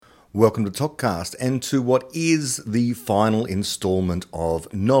Welcome to Talkcast and to what is the final instalment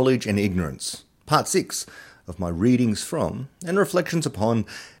of Knowledge and Ignorance, part 6 of my readings from and reflections upon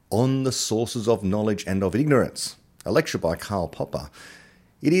On the Sources of Knowledge and of Ignorance, a lecture by Karl Popper.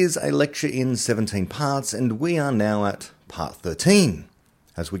 It is a lecture in 17 parts and we are now at part 13.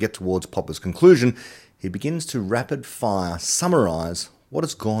 As we get towards Popper's conclusion, he begins to rapid fire summarise what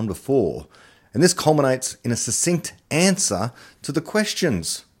has gone before, and this culminates in a succinct answer to the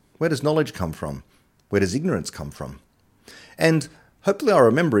questions. Where does knowledge come from? Where does ignorance come from? And hopefully I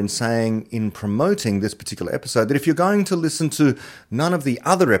remember in promoting this particular episode that if you're going to listen to none of the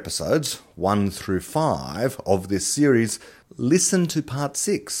other episodes, 1 through 5 of this series, listen to part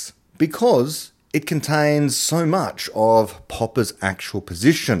 6 because it contains so much of Popper's actual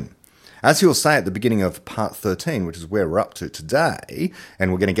position. As he'll say at the beginning of part 13, which is where we're up to today,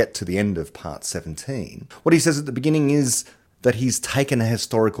 and we're going to get to the end of part 17, what he says at the beginning is that he's taken a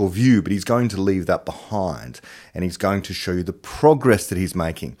historical view, but he's going to leave that behind, and he's going to show you the progress that he's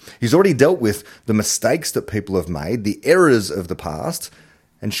making. He's already dealt with the mistakes that people have made, the errors of the past,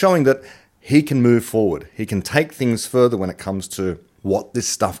 and showing that he can move forward. He can take things further when it comes to what this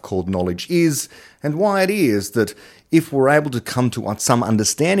stuff called knowledge is, and why it is that if we're able to come to some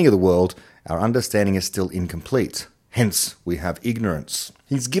understanding of the world, our understanding is still incomplete. Hence, we have ignorance.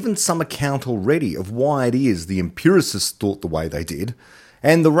 He's given some account already of why it is the empiricists thought the way they did,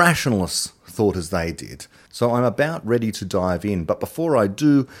 and the rationalists thought as they did. So I'm about ready to dive in, but before I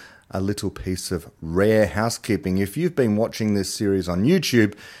do, a little piece of rare housekeeping. If you've been watching this series on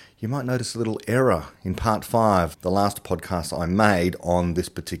YouTube, you might notice a little error in part 5, the last podcast I made on this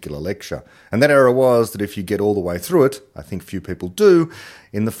particular lecture. And that error was that if you get all the way through it, I think few people do,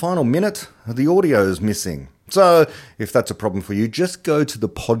 in the final minute, the audio is missing. So if that's a problem for you, just go to the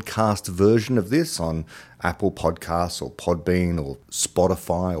podcast version of this on Apple Podcasts or Podbean or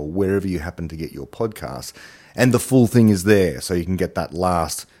Spotify or wherever you happen to get your podcasts. And the full thing is there, so you can get that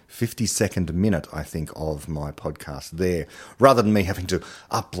last 52nd minute, I think, of my podcast there, rather than me having to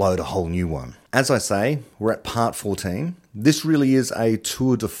upload a whole new one. As I say, we're at part 14. This really is a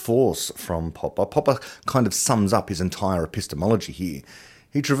tour de force from Popper. Popper kind of sums up his entire epistemology here.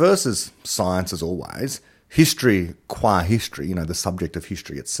 He traverses science as always, history qua history, the subject of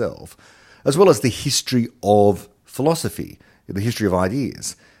history itself, as well as the history of philosophy, the history of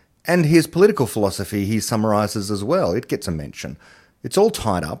ideas. And his political philosophy he summarises as well. It gets a mention. It's all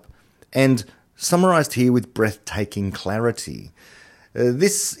tied up and summarised here with breathtaking clarity.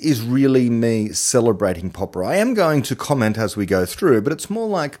 This is really me celebrating Popper. I am going to comment as we go through, but it's more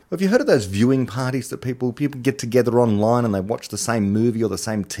like, have you heard of those viewing parties that people get together online and they watch the same movie or the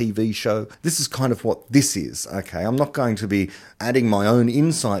same TV show? This is kind of what this is, okay? I'm not going to be adding my own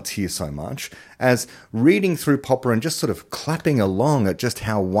insights here so much as reading through Popper and just sort of clapping along at just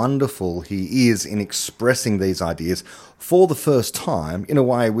how wonderful he is in expressing these ideas for the first time in a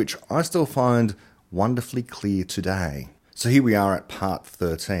way which I still find wonderfully clear today. So here we are at part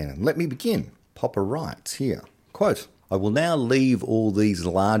 13, and let me begin. Popper writes here, quote, "I will now leave all these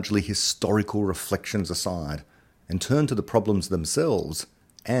largely historical reflections aside and turn to the problems themselves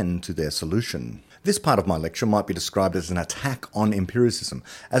and to their solution. This part of my lecture might be described as an attack on empiricism,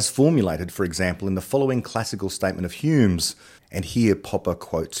 as formulated, for example, in the following classical statement of Hume's." And here Popper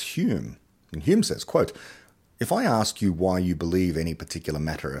quotes Hume. And Hume says, quote, "If I ask you why you believe any particular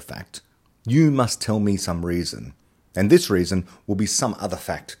matter or fact, you must tell me some reason. And this reason will be some other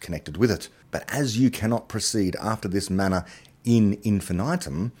fact connected with it. But as you cannot proceed after this manner in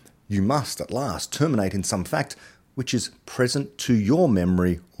infinitum, you must at last terminate in some fact which is present to your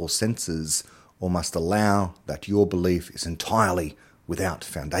memory or senses, or must allow that your belief is entirely without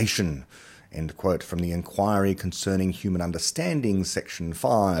foundation." End quote from the Inquiry Concerning Human Understanding, section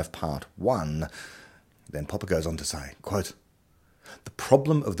 5, part 1. Then Popper goes on to say, quote, "The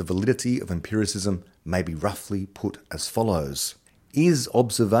problem of the validity of empiricism may be roughly put as follows. Is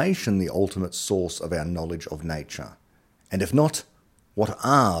observation the ultimate source of our knowledge of nature? And if not, what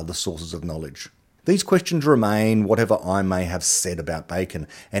are the sources of knowledge? These questions remain, whatever I may have said about Bacon,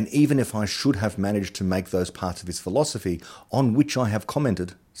 and even if I should have managed to make those parts of his philosophy on which I have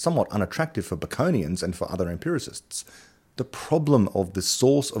commented somewhat unattractive for Baconians and for other empiricists. The problem of the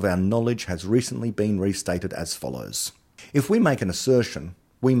source of our knowledge has recently been restated as follows. If we make an assertion,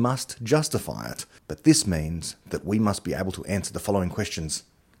 we must justify it, but this means that we must be able to answer the following questions.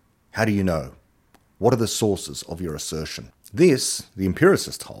 How do you know? What are the sources of your assertion? This, the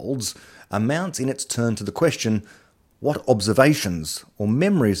empiricist holds, amounts in its turn to the question, what observations or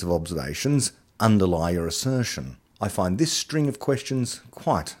memories of observations underlie your assertion? I find this string of questions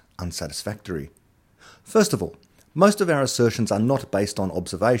quite unsatisfactory. First of all, Most of our assertions are not based on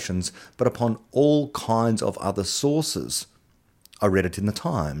observations, but upon all kinds of other sources. I read it in the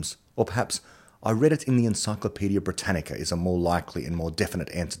Times, or perhaps I read it in the Encyclopaedia Britannica is a more likely and more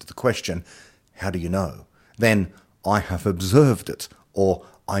definite answer to the question, how do you know? Then, I have observed it, or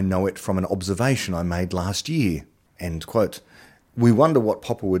I know it from an observation I made last year. End quote. We wonder what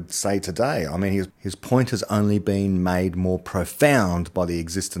Popper would say today. I mean, his point has only been made more profound by the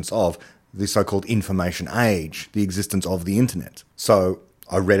existence of the so-called information age, the existence of the internet. So,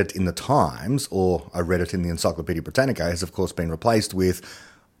 I read it in the Times, or I read it in the Encyclopaedia Britannica, has of course been replaced with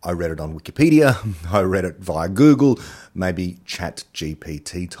I read it on Wikipedia, I read it via Google, maybe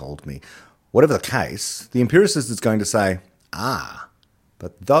ChatGPT told me. Whatever the case, the empiricist is going to say,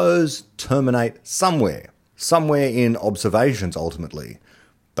 but those terminate somewhere in observations ultimately.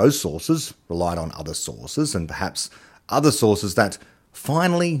 Those sources relied on other sources, and perhaps other sources that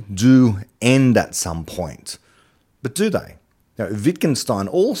finally do end at some point. But do they? Now, Wittgenstein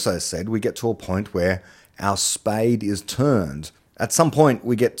also said we get to a point where our spade is turned. At some point,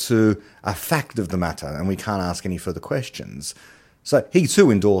 we get to a fact of the matter and we can't ask any further questions. So he too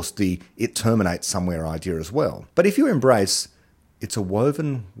endorsed the it terminates somewhere idea as well. But if you embrace it's a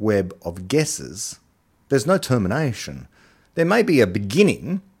woven web of guesses, there's no termination. There may be a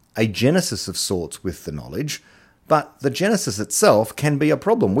beginning, a genesis of sorts with the knowledge, but the genesis itself can be a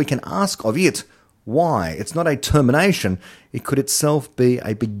problem. We can ask of it why. It's not a termination. It could itself be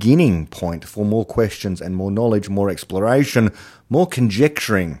a beginning point for more questions and more knowledge, more exploration, more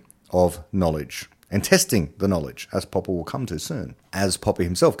conjecturing of knowledge and testing the knowledge, as Popper will come to soon. As Popper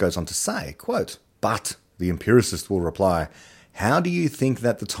himself goes on to say, quote, but the empiricist will reply, how do you think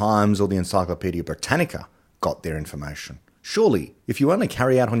that the Times or the Encyclopaedia Britannica got their information? Surely, if you only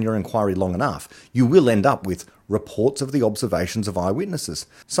carry out on your inquiry long enough, you will end up with reports of the observations of eyewitnesses,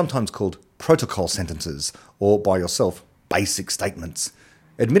 sometimes called protocol sentences, or by yourself, basic statements.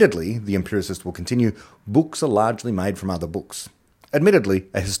 Admittedly, the empiricist will continue, books are largely made from other books. Admittedly,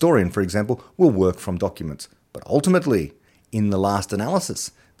 a historian, for example, will work from documents. But ultimately, in the last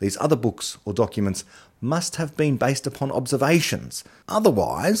analysis, these other books or documents must have been based upon observations.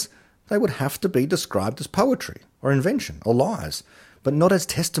 Otherwise, they would have to be described as poetry or invention or lies, but not as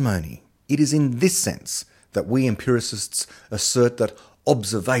testimony. It is in this sense that we empiricists assert that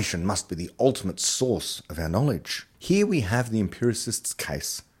observation must be the ultimate source of our knowledge. Here we have the empiricist's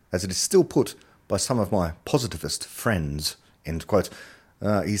case, as it is still put by some of my positivist friends. End quote.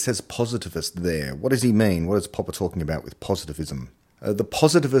 He says positivist there. What does he mean? What is Popper talking about with positivism? The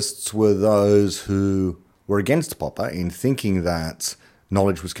positivists were those who were against Popper in thinking that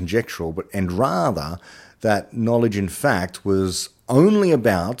knowledge was conjectural, and rather that knowledge in fact was only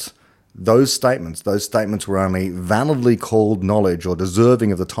about those statements. Those statements were only validly called knowledge or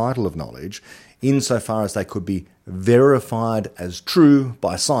deserving of the title of knowledge insofar as they could be verified as true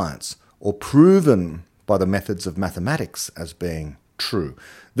by science or proven by the methods of mathematics as being true.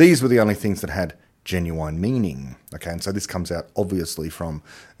 These were the only things that had genuine meaning. Okay, and so this comes out obviously from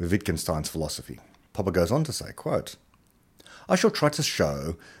Wittgenstein's philosophy. Popper goes on to say, quote, I shall try to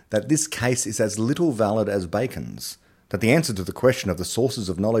show that this case is as little valid as Bacon's, that the answer to the question of the sources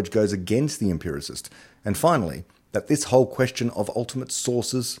of knowledge goes against the empiricist, and finally, that this whole question of ultimate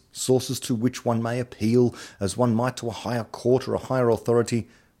sources to which one may appeal as one might to a higher court or a higher authority,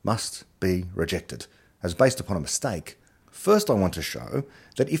 must be rejected, as based upon a mistake. First, I want to show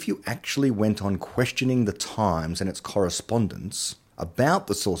that if you actually went on questioning the Times and its correspondence about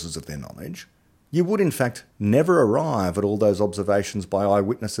the sources of their knowledge, you would in fact never arrive at all those observations by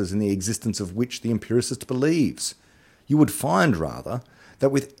eyewitnesses in the existence of which the empiricist believes. You would find, rather,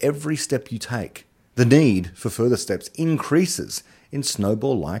 that with every step you take, the need for further steps increases in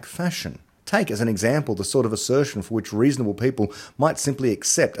snowball-like fashion. Take as an example the sort of assertion for which reasonable people might simply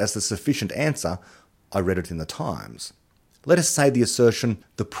accept as the sufficient answer, I read it in the Times. Let us say the assertion,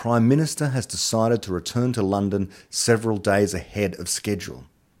 the Prime Minister has decided to return to London several days ahead of schedule.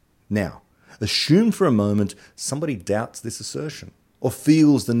 Now, assume for a moment somebody doubts this assertion or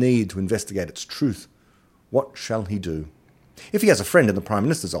feels the need to investigate its truth. What shall he do? If he has a friend in the Prime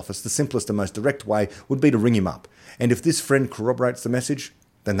Minister's office, the simplest and most direct way would be to ring him up. And if this friend corroborates the message,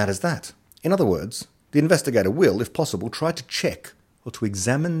 then that is that. In other words, the investigator will, if possible, try to check or to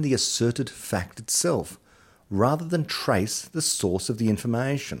examine the asserted fact itself, rather than trace the source of the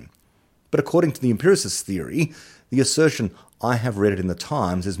information. But according to the empiricist theory, the assertion, I have read it in the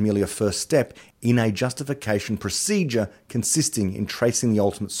Times, is merely a first step in a justification procedure consisting in tracing the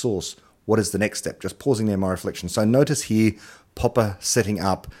ultimate source. What is the next step? Just pausing there, my reflection. So notice here Popper setting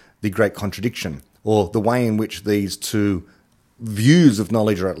up the great contradiction, or the way in which these two views of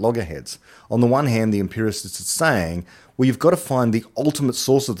knowledge are at loggerheads. On the one hand, the empiricist is saying, well, you've got to find the ultimate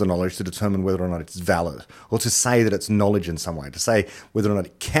source of the knowledge to determine whether or not it's valid, or to say that it's knowledge in some way, to say whether or not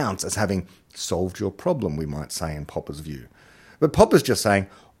it counts as having solved your problem, we might say in Popper's view. But Popper's just saying,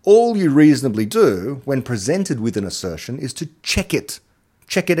 all you reasonably do when presented with an assertion is to check it.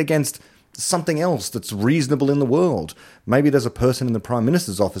 Check it against something else that's reasonable in the world. Maybe there's a person in the Prime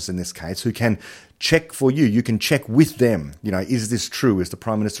Minister's office in this case who can check for you. You can check with them. Is this true? Is the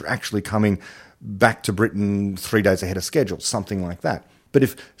Prime Minister actually coming back to Britain 3 days ahead of schedule? Something like that. But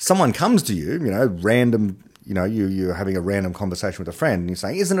if someone comes to you, random, you're having a random conversation with a friend and you're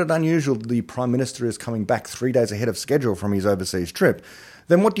saying, isn't it unusual that the Prime Minister is coming back 3 days ahead of schedule from his overseas trip?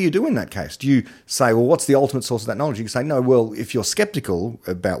 Then what do you do in that case? Do you say, well, what's the ultimate source of that knowledge? You say, no, well, if you're skeptical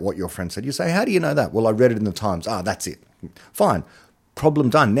about what your friend said, you say, how do you know that? Well, I read it in the Times. That's it. Fine. Problem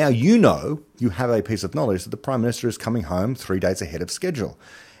done. Now you have a piece of knowledge that the Prime Minister is coming home 3 days ahead of schedule.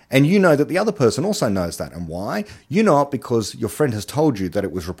 And you know that the other person also knows that. And why? You know it because your friend has told you that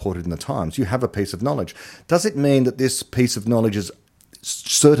it was reported in the Times. You have a piece of knowledge. Does it mean that this piece of knowledge is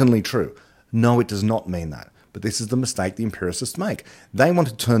certainly true? No, it does not mean that. But this is the mistake the empiricists make. They want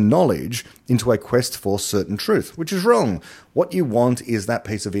to turn knowledge into a quest for certain truth, which is wrong. What you want is that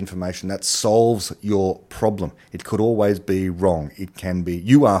piece of information that solves your problem. It could always be wrong. It can be,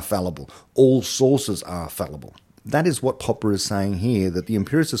 you are fallible. All sources are fallible. That is what Popper is saying here, that the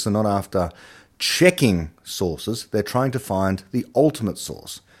empiricists are not after checking sources. They're trying to find the ultimate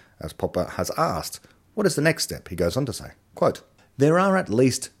source. As Popper has asked, what is the next step? He goes on to say, quote, there are at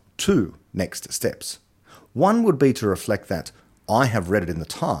least two next steps. One would be to reflect that I have read it in the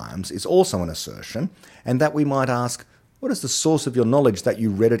Times is also an assertion, and that we might ask, what is the source of your knowledge that you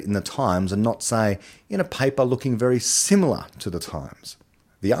read it in the Times and not, say, in a paper looking very similar to the Times?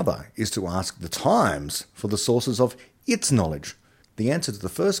 The other is to ask the Times for the sources of its knowledge. The answer to the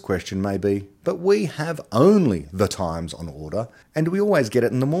first question may be, but we have only the Times on order, and we always get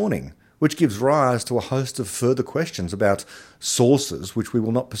it in the morning, which gives rise to a host of further questions about sources which we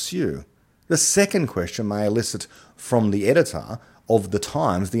will not pursue. The second question may elicit from the editor of the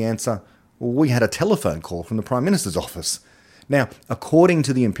Times the answer, well, we had a telephone call from the Prime Minister's office. Now, according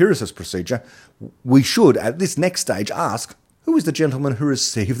to the empiricist procedure, we should, at this next stage, ask, who is the gentleman who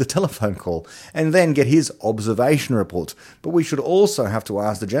received the telephone call? And then get his observation report. But we should also have to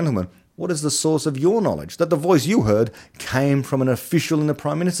ask the gentleman, what is the source of your knowledge that the voice you heard came from an official in the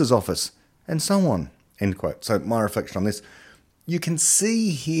Prime Minister's office? And so on. End quote. So my reflection on this, you can see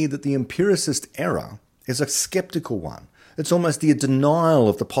here that the empiricist error is a skeptical one. It's almost the denial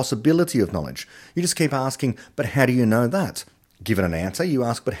of the possibility of knowledge. You just keep asking, but how do you know that? Given an answer, you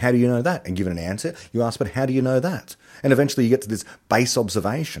ask, but how do you know that? And given an answer, you ask, but how do you know that? And eventually you get to this base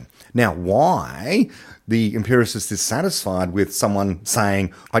observation. Now, why the empiricist is satisfied with someone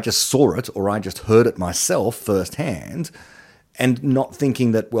saying, I just saw it or I just heard it myself firsthand, and not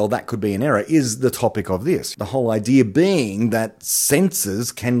thinking that, well, that could be an error, is the topic of this. The whole idea being that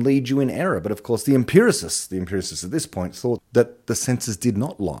senses can lead you in error. But of course, the empiricists at this point thought that the senses did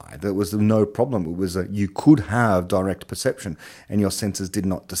not lie. There was no problem. It was you could have direct perception and your senses did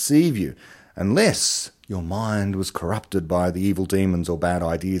not deceive you, unless your mind was corrupted by the evil demons or bad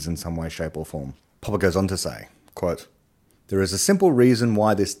ideas in some way, shape or form. Popper goes on to say, quote, there is a simple reason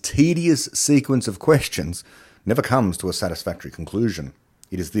why this tedious sequence of questions never comes to a satisfactory conclusion.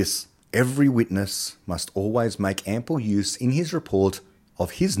 It is this: every witness must always make ample use in his report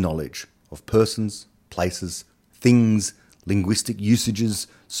of his knowledge of persons, places, things, linguistic usages,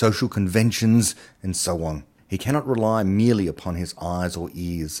 social conventions, and so on. He cannot rely merely upon his eyes or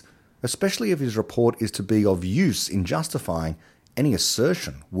ears, especially if his report is to be of use in justifying any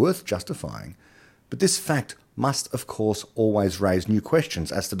assertion worth justifying. But this fact must, of course, always raise new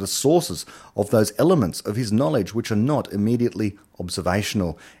questions as to the sources of those elements of his knowledge which are not immediately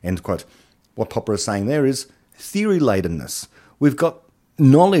observational. End quote. What Popper is saying there is theory-ladenness. We've got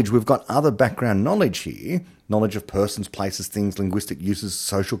knowledge, we've got other background knowledge here, knowledge of persons, places, things, linguistic uses,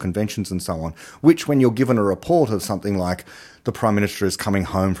 social conventions, and so on, which when you're given a report of something like the Prime Minister is coming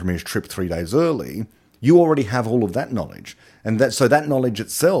home from his trip 3 days early, you already have all of that knowledge. And so that knowledge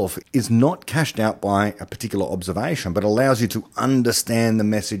itself is not cashed out by a particular observation, but allows you to understand the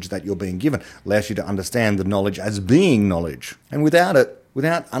message that you're being given, allows you to understand the knowledge as being knowledge. And without it,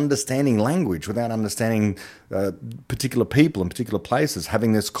 without understanding language, without understanding particular people and particular places,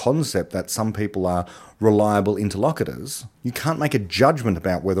 having this concept that some people are reliable interlocutors, you can't make a judgment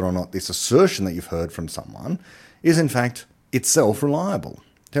about whether or not this assertion that you've heard from someone is in fact itself reliable.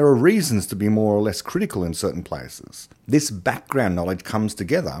 There are reasons to be more or less critical in certain places. This background knowledge comes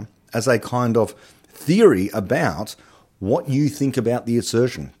together as a kind of theory about what you think about the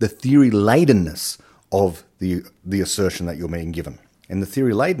assertion, the theory-ladenness of the assertion that you're being given, and the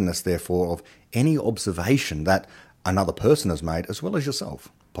theory-ladenness, therefore, of any observation that another person has made, as well as yourself.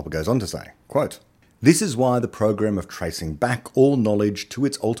 Popper goes on to say, quote, "This is why the program of tracing back all knowledge to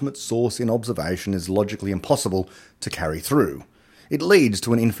its ultimate source in observation is logically impossible to carry through. It leads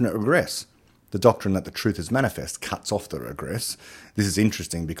to an infinite regress. The doctrine that the truth is manifest cuts off the regress. This is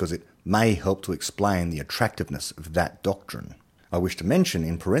interesting because it may help to explain the attractiveness of that doctrine. I wish to mention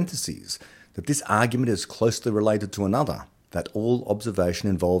in parentheses that this argument is closely related to another, that all observation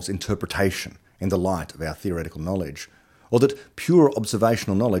involves interpretation in the light of our theoretical knowledge, or that pure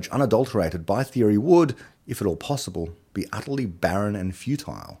observational knowledge unadulterated by theory would, if at all possible, be utterly barren and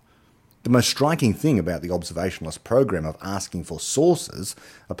futile. The most striking thing about the observationalist program of asking for sources,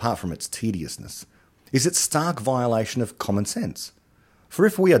 apart from its tediousness, is its stark violation of common sense. For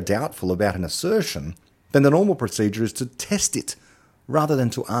if we are doubtful about an assertion, then the normal procedure is to test it, rather than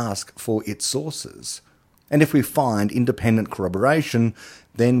to ask for its sources. And if we find independent corroboration,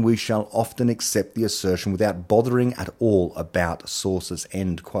 then we shall often accept the assertion without bothering at all about sources."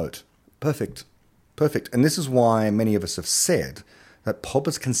 End quote. Perfect. And this is why many of us have said that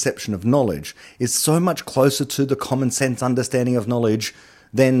Popper's conception of knowledge is so much closer to the common sense understanding of knowledge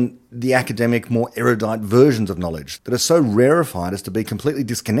than the academic, more erudite versions of knowledge that are so rarefied as to be completely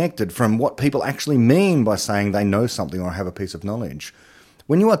disconnected from what people actually mean by saying they know something or have a piece of knowledge.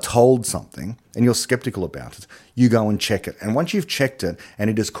 When you are told something and you're skeptical about it, you go and check it. And once you've checked it and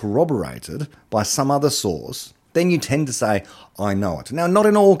it is corroborated by some other source, then you tend to say, I know it. Now, not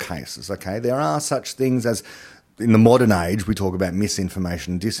in all cases, okay? There are such things as, in the modern age, we talk about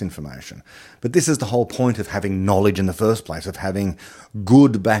misinformation and disinformation. But this is the whole point of having knowledge in the first place, of having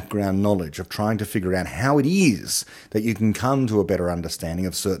good background knowledge, of trying to figure out how it is that you can come to a better understanding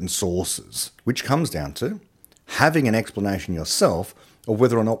of certain sources, which comes down to having an explanation yourself of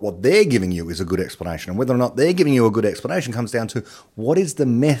whether or not what they're giving you is a good explanation. And whether or not they're giving you a good explanation comes down to what is the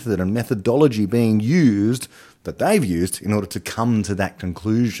method and methodology being used that they've used in order to come to that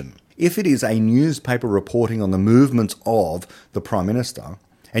conclusion. If it is a newspaper reporting on the movements of the Prime Minister,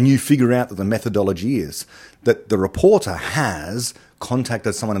 and you figure out that the methodology is that the reporter has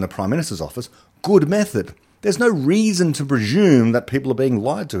contacted someone in the Prime Minister's office, good method. There's no reason to presume that people are being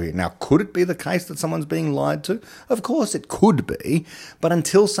lied to here. Now, could it be the case that someone's being lied to? Of course it could be, but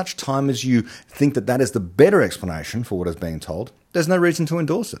until such time as you think that that is the better explanation for what is being told, there's no reason to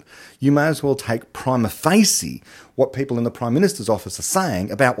endorse it. You may as well take prima facie what people in the Prime Minister's office are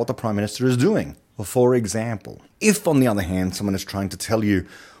saying about what the Prime Minister is doing. For example, if on the other hand someone is trying to tell you,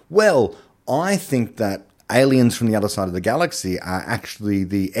 well, I think that aliens from the other side of the galaxy are actually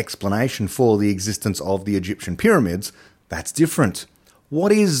the explanation for the existence of the Egyptian pyramids, that's different.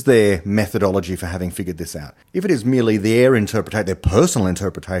 What is their methodology for having figured this out? If it is merely their personal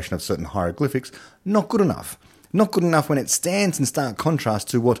interpretation of certain hieroglyphics, not good enough. Not good enough when it stands in stark contrast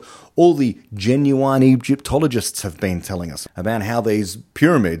to what all the genuine Egyptologists have been telling us about how these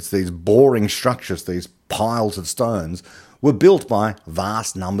pyramids, these boring structures, these piles of stones, were built by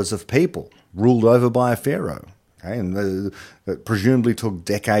vast numbers of people, ruled over by a pharaoh, okay, and that presumably took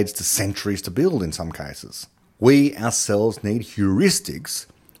decades to centuries to build in some cases. We ourselves need heuristics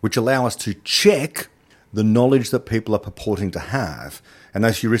which allow us to check the knowledge that people are purporting to have. And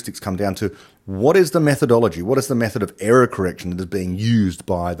those heuristics come down to what is the methodology, what is the method of error correction that is being used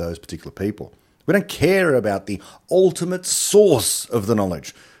by those particular people. We don't care about the ultimate source of the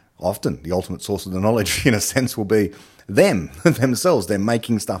knowledge. Often the ultimate source of the knowledge, in a sense, will be themselves. They're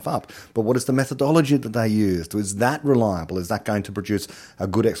making stuff up. But what is the methodology that they used? Is that reliable? Is that going to produce a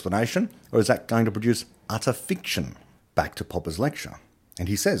good explanation? Or is that going to produce utter fiction? Back to Popper's lecture. And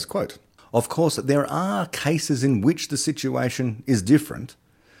he says, quote, "Of course, there are cases in which the situation is different.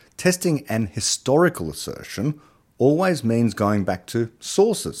 Testing an historical assertion always means going back to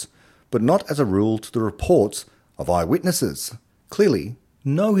sources, but not as a rule to the reports of eyewitnesses. Clearly,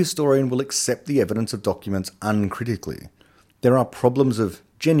 no historian will accept the evidence of documents uncritically. There are problems of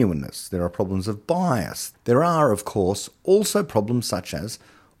genuineness. There are problems of bias. There are, of course, also problems such as,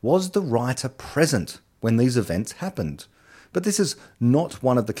 was the writer present when these events happened? But this is not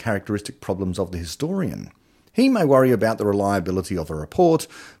one of the characteristic problems of the historian. He may worry about the reliability of a report,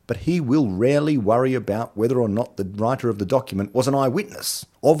 but he will rarely worry about whether or not the writer of the document was an eyewitness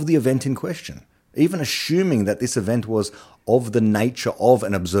of the event in question, even assuming that this event was of the nature of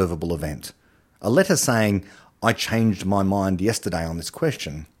an observable event. A letter saying, I changed my mind yesterday on this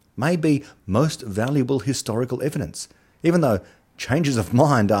question, may be most valuable historical evidence, even though changes of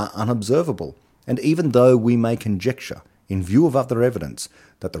mind are unobservable, and even though we may conjecture, in view of other evidence,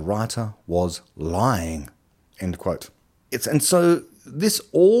 that the writer was lying." End quote. And so this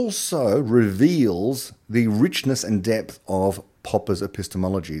also reveals the richness and depth of Popper's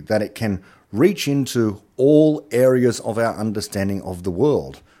epistemology, that it can reach into all areas of our understanding of the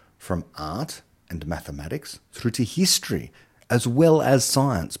world, from art and mathematics through to history, as well as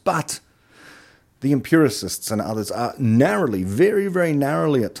science. But the empiricists and others are narrowly, very, very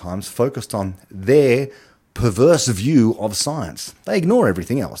narrowly at times, focused on their perverse view of science. They ignore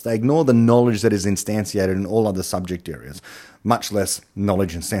everything else. They ignore the knowledge that is instantiated in all other subject areas, much less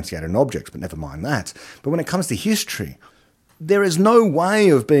knowledge instantiated in objects, but never mind that. But when it comes to history, there is no way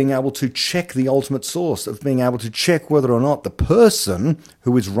of being able to check the ultimate source, of being able to check whether or not the person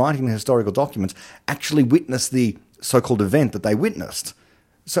who is writing the historical documents actually witnessed the so-called event that they witnessed.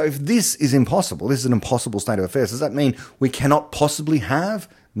 So if this is impossible, this is an impossible state of affairs, does that mean we cannot possibly have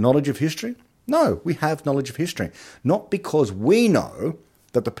knowledge of history? No, we have knowledge of history. Not because we know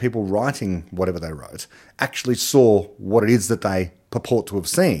that the people writing whatever they wrote actually saw what it is that they purport to have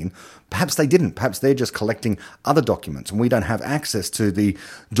seen. Perhaps they didn't. Perhaps they're just collecting other documents and we don't have access to the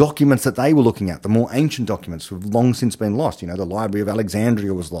documents that they were looking at, the more ancient documents who have long since been lost. The Library of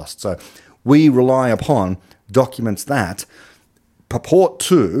Alexandria was lost. So we rely upon documents that purport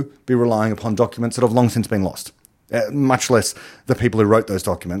to be relying upon documents that have long since been lost. Much less the people who wrote those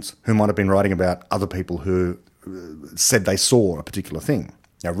documents, who might have been writing about other people who said they saw a particular thing.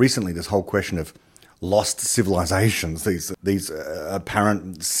 Now, recently, this whole question of lost civilizations, these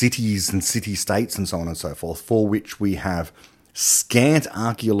apparent cities and city-states and so on and so forth, for which we have scant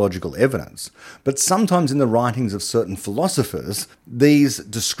archaeological evidence. But sometimes in the writings of certain philosophers, these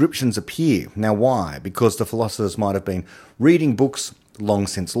descriptions appear. Now, why? Because the philosophers might have been reading books long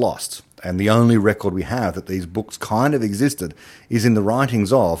since lost. And the only record we have that these books kind of existed is in the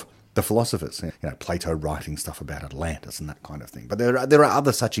writings of the philosophers. Plato writing stuff about Atlantis and that kind of thing. But there are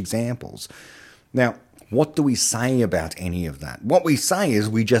other such examples. Now, what do we say about any of that? What we say is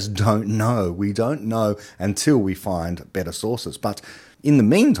we just don't know. We don't know until we find better sources. But in the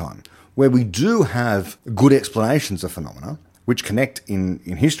meantime, where we do have good explanations of phenomena, which connect in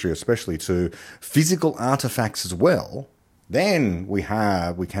history especially to physical artifacts as well, then we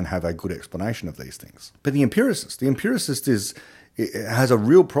can have a good explanation of these things. But the empiricist has a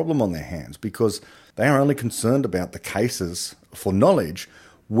real problem on their hands because they are only concerned about the cases for knowledge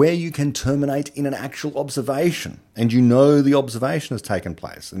where you can terminate in an actual observation, and the observation has taken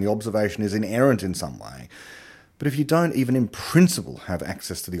place, and the observation is inerrant in some way. But if you don't even in principle have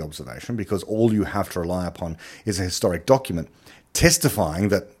access to the observation, because all you have to rely upon is a historic document testifying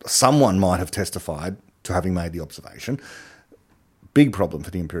that someone might have testified to having made the observation, big problem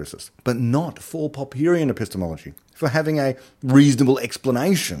for the empiricist, but not for Popperian epistemology, for having a reasonable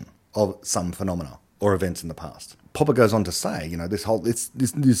explanation of some phenomena or events in the past. Popper goes on to say,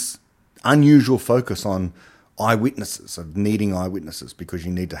 this unusual focus on eyewitnesses, of needing eyewitnesses because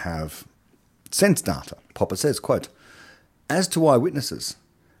you need to have sense data. Popper says, quote, "As to eyewitnesses,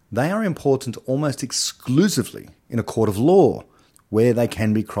 they are important almost exclusively in a court of law, where they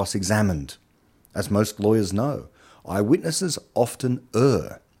can be cross-examined. As most lawyers know, eyewitnesses often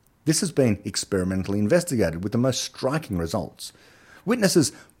err. This has been experimentally investigated with the most striking results.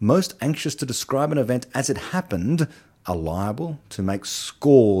 Witnesses most anxious to describe an event as it happened are liable to make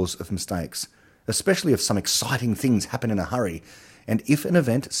scores of mistakes, especially if some exciting things happen in a hurry. And if an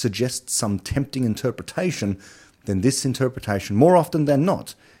event suggests some tempting interpretation, then this interpretation, more often than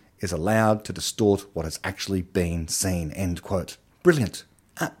not, is allowed to distort what has actually been seen." End quote. Brilliant.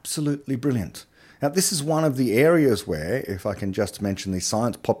 Absolutely brilliant. Now, this is one of the areas where, if I can just mention the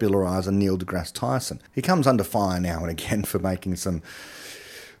science populariser Neil deGrasse Tyson, he comes under fire now and again for making some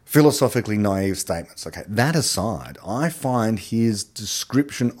philosophically naive statements. Okay, that aside, I find his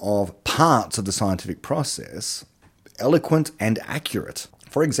description of parts of the scientific process eloquent and accurate.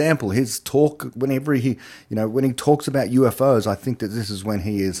 For example, his talk, when he talks about UFOs, I think that this is when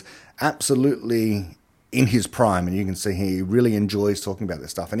he is absolutely in his prime, and you can see he really enjoys talking about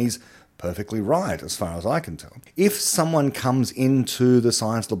this stuff, and he's perfectly right, as far as I can tell. If someone comes into the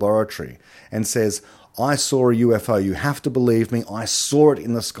science laboratory and says, "I saw a UFO, you have to believe me, I saw it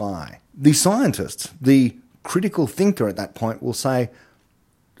in the sky," the scientist, the critical thinker at that point will say,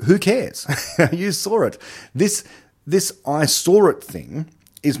 "Who cares? You saw it." This "I saw it" thing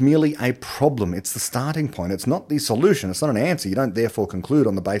is merely a problem. It's the starting point. It's not the solution. It's not an answer. You don't therefore conclude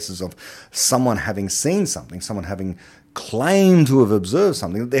on the basis of someone having seen something, someone having claimed to have observed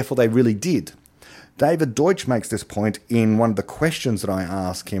something, that therefore they really did. David Deutsch makes this point in one of the questions that I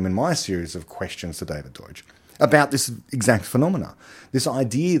ask him in my series of questions to David Deutsch about this exact phenomena. This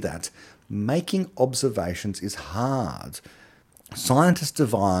idea that making observations is hard. Scientists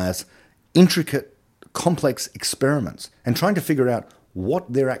devise intricate complex experiments, and trying to figure out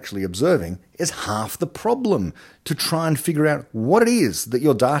what they're actually observing is half the problem, to try and figure out what it is that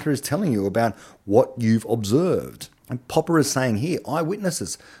your data is telling you about what you've observed. And Popper is saying here,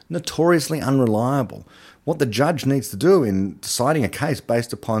 eyewitnesses, notoriously unreliable. What the judge needs to do in deciding a case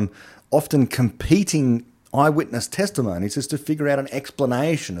based upon often competing eyewitness testimonies is to figure out an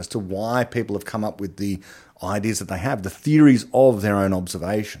explanation as to why people have come up with the ideas that they have, the theories of their own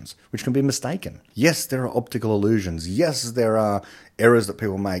observations, which can be mistaken. Yes, there are optical illusions. Yes, there are errors that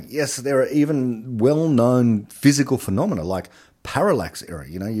people make. Yes, there are even well-known physical phenomena like parallax error.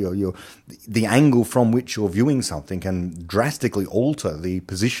 The angle from which you're viewing something can drastically alter the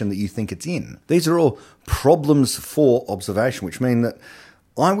position that you think it's in. These are all problems for observation, which mean that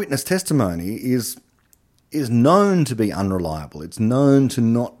eyewitness testimony is known to be unreliable. It's known to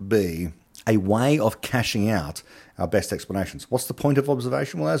not be a way of cashing out our best explanations. What's the point of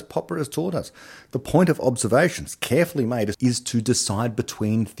observation? Well, as Popper has taught us, the point of observations, carefully made, is to decide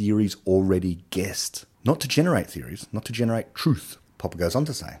between theories already guessed. Not to generate theories, not to generate truth. Popper goes on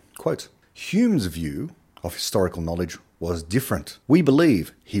to say, quote, Hume's view of historical knowledge was different. We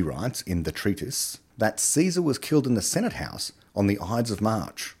believe, he writes in the treatise, that Caesar was killed in the Senate House on the Ides of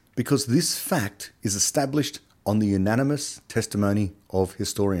March, because this fact is established on the unanimous testimony of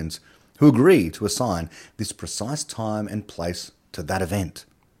historians, who agree to assign this precise time and place to that event.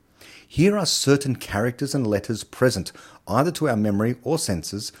 Here are certain characters and letters present, either to our memory or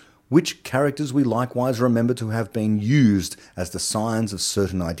senses, which characters we likewise remember to have been used as the signs of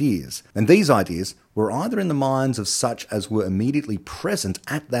certain ideas. And these ideas were either in the minds of such as were immediately present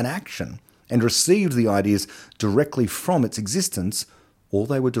at that action, and received the ideas directly from its existence, or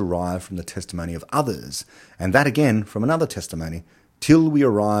they were derived from the testimony of others, and that again from another testimony, till we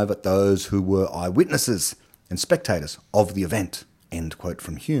arrive at those who were eyewitnesses and spectators of the event. End quote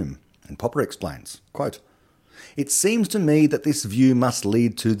from Hume. And Popper explains, quote, It seems to me that this view must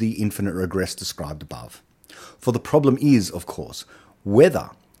lead to the infinite regress described above. For the problem is, of course,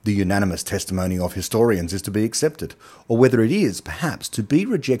 whether the unanimous testimony of historians is to be accepted, or whether it is, perhaps, to be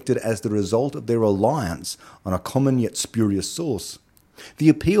rejected as the result of their reliance on a common yet spurious source. The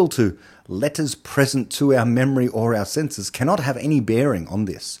appeal to letters present to our memory or our senses cannot have any bearing on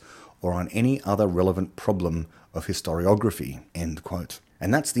this, or on any other relevant problem of historiography. End quote.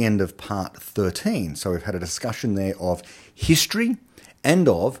 And that's the end of part 13. So we've had a discussion there of history and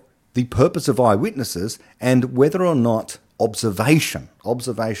of the purpose of eyewitnesses and whether or not observation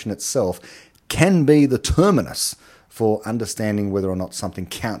itself can be the terminus for understanding whether or not something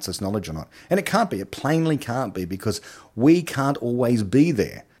counts as knowledge or not. And it can't be. It plainly can't be, because we can't always be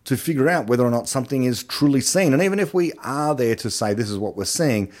there to figure out whether or not something is truly seen. And even if we are there to say this is what we're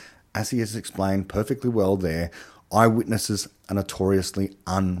seeing, as he has explained perfectly well there, eyewitnesses are notoriously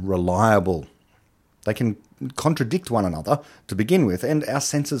unreliable. They can contradict one another to begin with, and our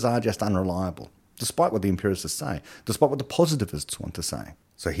senses are just unreliable, despite what the empiricists say, despite what the positivists want to say.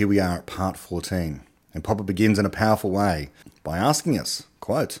 So here we are at part 14, and Popper begins in a powerful way by asking us,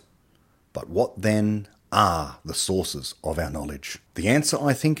 quote, But what then are the sources of our knowledge? The answer,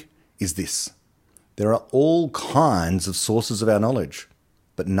 I think, is this. There are all kinds of sources of our knowledge,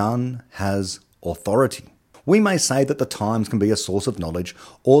 but none has authority. We may say that the Times can be a source of knowledge,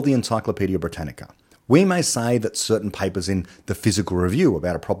 or the Encyclopaedia Britannica. We may say that certain papers in the Physical Review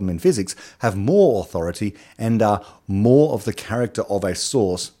about a problem in physics have more authority and are more of the character of a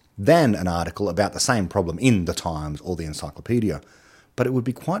source than an article about the same problem in the Times or the Encyclopaedia. But it would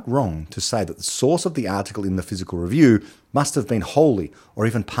be quite wrong to say that the source of the article in the Physical Review must have been wholly, or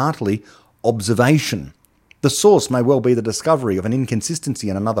even partly, observation. The source may well be the discovery of an inconsistency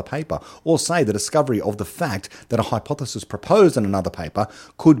in another paper, or say the discovery of the fact that a hypothesis proposed in another paper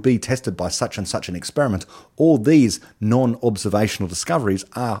could be tested by such and such an experiment. All these non-observational discoveries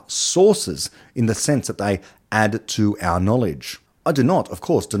are sources in the sense that they add to our knowledge. I do not, of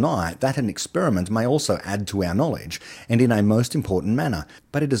course, deny that an experiment may also add to our knowledge, and in a most important manner,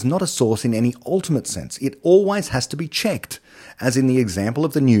 but it is not a source in any ultimate sense. It always has to be checked, as in the example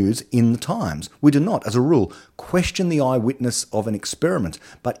of the news in the Times. We do not, as a rule, question the eyewitness of an experiment,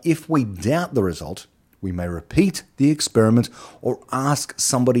 but if we doubt the result, we may repeat the experiment or ask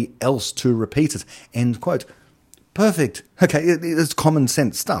somebody else to repeat it. End quote. Perfect. Okay, it's common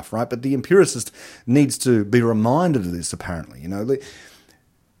sense stuff, right? But the empiricist needs to be reminded of this, apparently.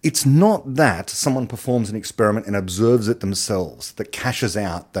 It's not that someone performs an experiment and observes it themselves that cashes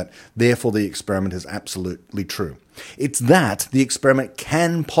out that therefore the experiment is absolutely true. It's that the experiment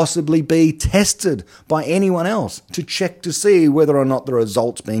can possibly be tested by anyone else to check to see whether or not the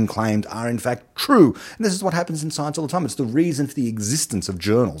results being claimed are in fact true. And this is what happens in science all the time. It's the reason for the existence of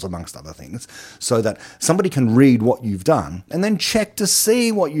journals, amongst other things, so that somebody can read what you've done and then check to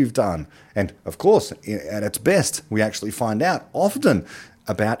see what you've done. And of course, at its best, we actually find out often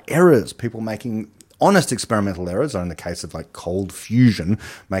about errors, people making honest experimental errors, or in the case of like cold fusion,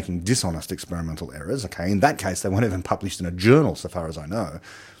 making dishonest experimental errors. Okay, in that case, they weren't even published in a journal, so far as I know.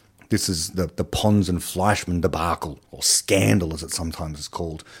 This is the Pons and Fleischmann debacle, or scandal as it sometimes is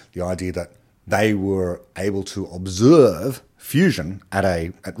called. The idea that they were able to observe fusion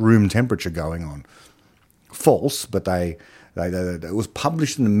at room temperature going on. False, but it was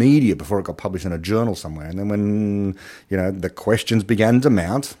published in the media before it got published in a journal somewhere. And then when, the questions began to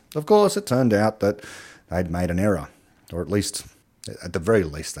mount, of course, it turned out that they'd made an error. Or at least, at the very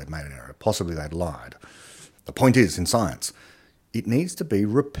least, they'd made an error. Possibly they'd lied. The point is, in science, it needs to be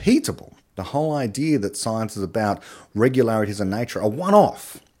repeatable. The whole idea that science is about regularities in nature, a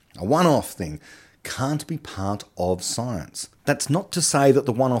one-off thing, can't be part of science. That's not to say that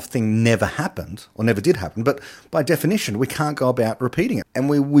the one-off thing never happened or never did happen, but by definition, we can't go about repeating it. And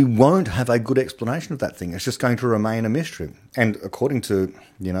we won't have a good explanation of that thing. It's just going to remain a mystery. And according to,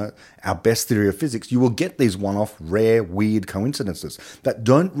 our best theory of physics, you will get these one-off, rare, weird coincidences that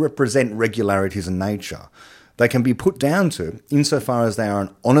don't represent regularities in nature. They can be put down to, insofar as they are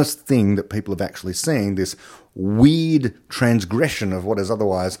an honest thing that people have actually seen, this weird transgression of what is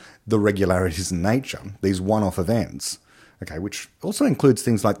otherwise the regularities in nature, these one-off events, okay, which also includes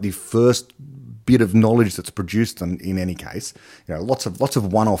things like the first bit of knowledge that's produced in any case. Lots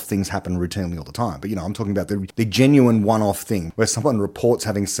of one-off things happen routinely all the time, but I'm talking about the genuine one-off thing where someone reports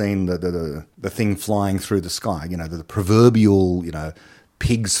having seen the thing flying through the sky, the proverbial,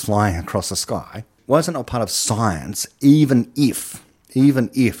 pigs flying across the sky. Why is it not part of science, even if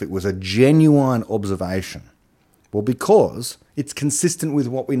it was a genuine observation? Well, because it's consistent with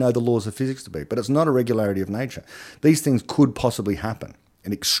what we know the laws of physics to be, but it's not a regularity of nature. These things could possibly happen.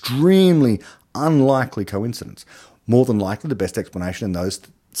 An extremely unlikely coincidence. More than likely, the best explanation in those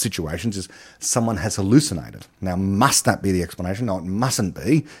situations is someone has hallucinated. Now, must that be the explanation? No, it mustn't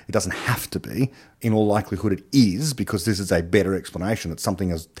be. It doesn't have to be. In all likelihood, it is, because this is a better explanation that something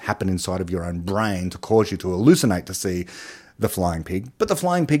has happened inside of your own brain to cause you to hallucinate to see the flying pig. But the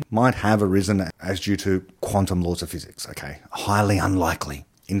flying pig might have arisen as due to quantum laws of physics, okay? Highly unlikely.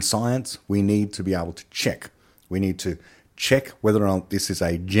 In science, we need to be able to check. We need to check whether or not this is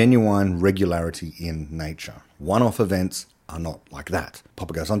a genuine regularity in nature. One-off events are not like that.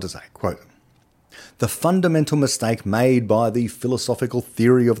 Popper goes on to say, quote, "The fundamental mistake made by the philosophical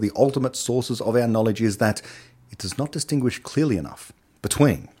theory of the ultimate sources of our knowledge is that it does not distinguish clearly enough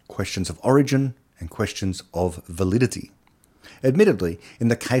between questions of origin and questions of validity. Admittedly, in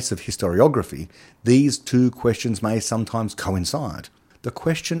the case of historiography, these two questions may sometimes coincide. The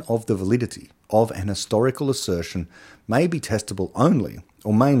question of the validity of an historical assertion may be testable only,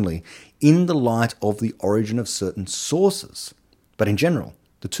 or mainly, in the light of the origin of certain sources. But in general,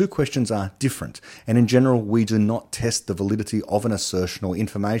 the two questions are different, and in general, we do not test the validity of an assertion or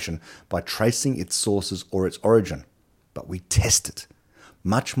information by tracing its sources or its origin, but we test it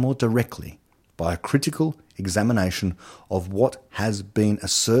much more directly by a critical examination of what has been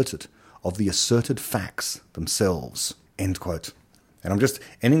asserted, of the asserted facts themselves." End quote. And I'm just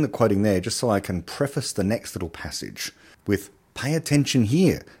ending the quoting there just so I can preface the next little passage with, pay attention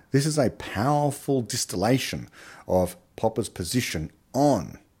here. This is a powerful distillation of Popper's position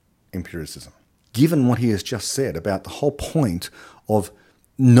on empiricism. Given what he has just said about the whole point of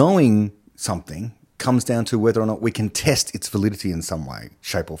knowing something comes down to whether or not we can test its validity in some way,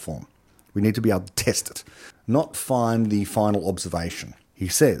 shape or form. We need to be able to test it, not find the final observation. He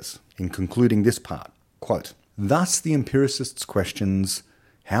says, in concluding this part, quote, "Thus the empiricist's questions,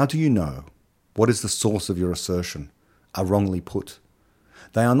 how do you know? What is the source of your assertion? Are wrongly put.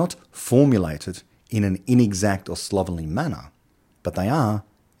 They are not formulated in an inexact or slovenly manner, but they are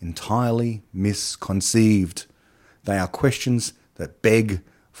entirely misconceived. They are questions that beg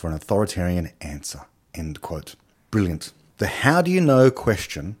for an authoritarian answer." End quote. Brilliant. The how do you know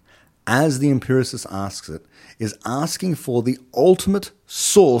question, as the empiricist asks it, is asking for the ultimate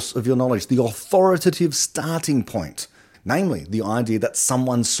source of your knowledge, the authoritative starting point, namely the idea that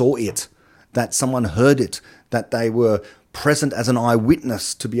someone saw it, that someone heard it, that they were present as an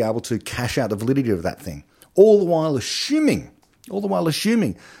eyewitness to be able to cash out the validity of that thing, all the while assuming all the while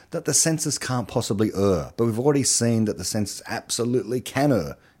assuming that the senses can't possibly err. But we've already seen that the senses absolutely can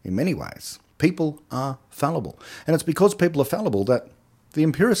err in many ways. People are fallible. And it's because people are fallible that the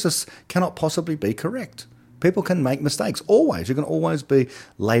empiricists cannot possibly be correct. People can make mistakes, always. You can always be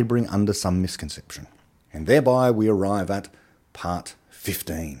labouring under some misconception. And thereby we arrive at part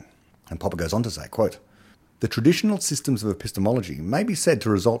 15. And Popper goes on to say, quote, "The traditional systems of epistemology may be said to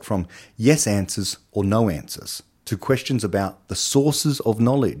result from yes answers or no answers to questions about the sources of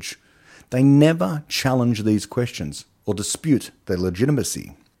knowledge. They never challenge these questions or dispute their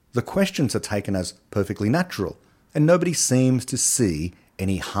legitimacy. The questions are taken as perfectly natural, and nobody seems to see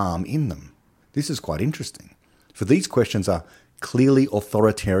any harm in them." This is quite interesting, for these questions are clearly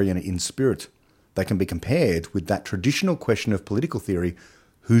authoritarian in spirit. They can be compared with that traditional question of political theory,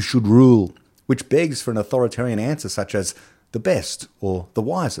 who should rule, which begs for an authoritarian answer such as the best, or the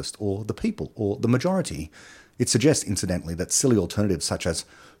wisest, or the people, or the majority. It suggests, incidentally, that silly alternatives such as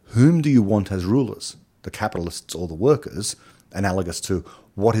whom do you want as rulers, the capitalists or the workers, analogous to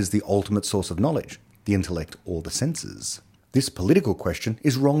what is the ultimate source of knowledge, the intellect or the senses. This political question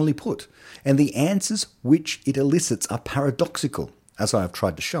is wrongly put, and the answers which it elicits are paradoxical, as I have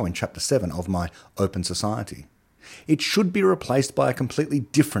tried to show in Chapter 7 of my Open Society. It should be replaced by a completely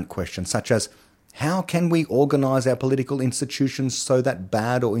different question, such as, how can we organise our political institutions so that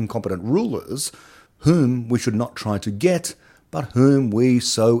bad or incompetent rulers, whom we should not try to get, but whom we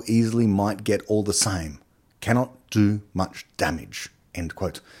so easily might get all the same, cannot do much damage? End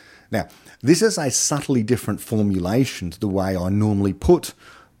quote. Now, this is a subtly different formulation to the way I normally put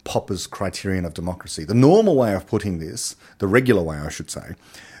Popper's criterion of democracy. The normal way of putting this, the regular way I should say,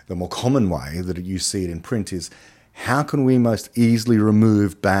 the more common way that you see it in print is, how can we most easily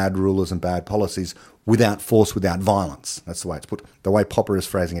remove bad rulers and bad policies without force, without violence? That's the way it's put. The way Popper is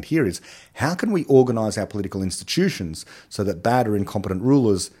phrasing it here is, how can we organise our political institutions so that bad or incompetent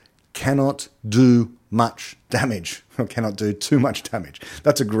rulers cannot do much damage, or cannot do too much damage?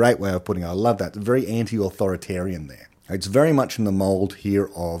 That's a great way of putting it. I love that. It's very anti-authoritarian there. It's very much in the mould here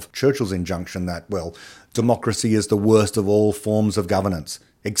of Churchill's injunction that, well, democracy is the worst of all forms of governance,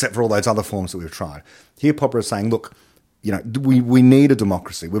 except for all those other forms that we've tried. Here Popper is saying, look, we need a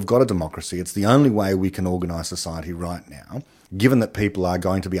democracy. We've got a democracy. It's the only way we can organise society right now, given that people are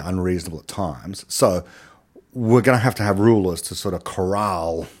going to be unreasonable at times. So we're going to have rulers to sort of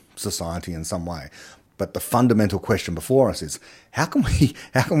corral society in some way. But the fundamental question before us is, how can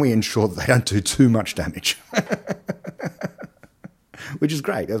we ensure that they don't do too much damage? Which is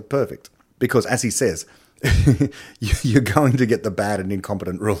great. That's perfect. Because as he says, you're going to get the bad and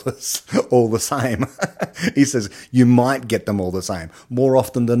incompetent rulers all the same. He says you might get them all the same. More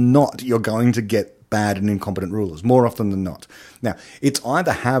often than not, you're going to get bad and incompetent rulers. More often than not. Now, it's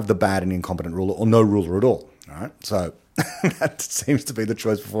either have the bad and incompetent ruler or no ruler at all. All right? So that seems to be the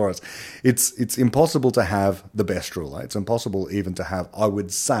choice before us. It's impossible to have the best ruler. It's impossible even to have, I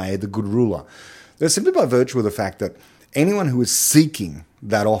would say, the good ruler. There's simply by virtue of the fact that anyone who is seeking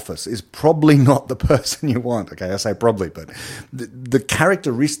that office is probably not the person you want. Okay, I say probably, but the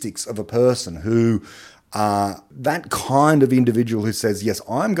characteristics of a person who are that kind of individual who says, yes,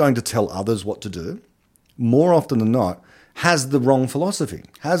 I'm going to tell others what to do, more often than not, has the wrong philosophy.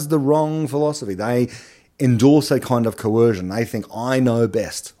 They endorse a kind of coercion. They think, I know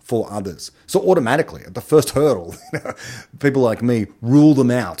best for others. So automatically, at the first hurdle, people like me rule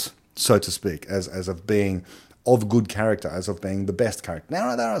them out, so to speak, as of being of good character, as of being the best character.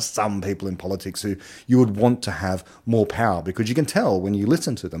 Now, there are some people in politics who you would want to have more power, because you can tell when you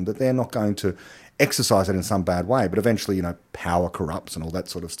listen to them that they're not going to exercise it in some bad way, but eventually, power corrupts and all that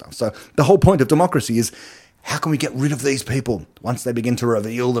sort of stuff. So the whole point of democracy is, how can we get rid of these people once they begin to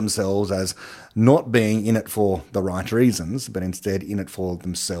reveal themselves as not being in it for the right reasons, but instead in it for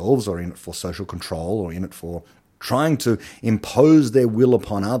themselves, or in it for social control, or in it for trying to impose their will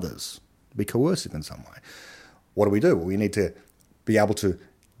upon others, be coercive in some way? What do? Well, we need to be able to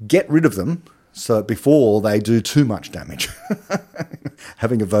get rid of them so before they do too much damage.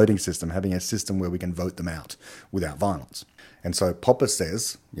 Having a voting system, having a system where we can vote them out without violence. And so Popper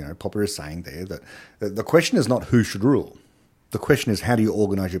says, Popper is saying there that the question is not who should rule. The question is, how do you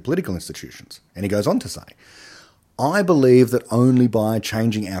organise your political institutions? And he goes on to say, I believe that only by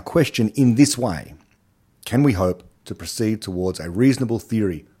changing our question in this way can we hope to proceed towards a reasonable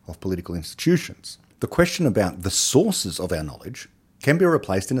theory of political institutions. The question about the sources of our knowledge can be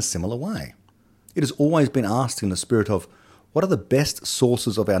replaced in a similar way. It has always been asked in the spirit of, what are the best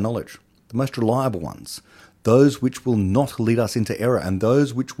sources of our knowledge? The most reliable ones, those which will not lead us into error, and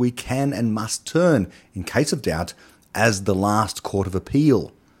those which we can and must turn, in case of doubt, as the last court of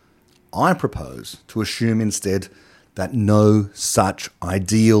appeal. I propose to assume instead that no such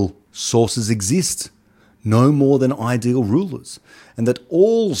ideal sources exist, no more than ideal rulers, and that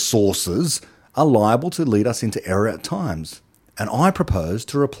all sources are liable to lead us into error at times. And I propose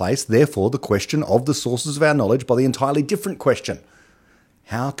to replace, therefore, the question of the sources of our knowledge by the entirely different question: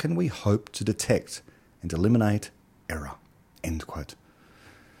 how can we hope to detect and eliminate error? End quote.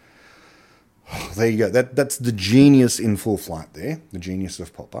 There you go. That's the genius in full flight there, the genius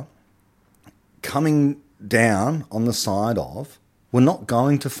of Popper, coming down on the side of, we're not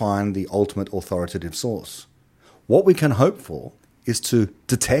going to find the ultimate authoritative source. What we can hope for is to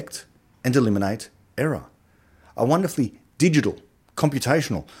detect and eliminate error. A wonderfully digital,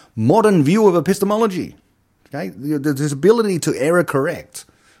 computational, modern view of epistemology. Okay? This ability to error correct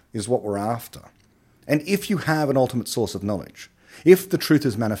is what we're after. And if you have an ultimate source of knowledge, if the truth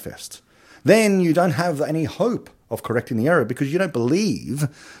is manifest, then you don't have any hope of correcting the error because you don't believe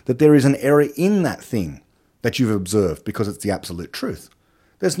that there is an error in that thing that you've observed because it's the absolute truth.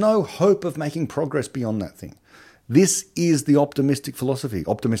 There's no hope of making progress beyond that thing. This is the optimistic philosophy,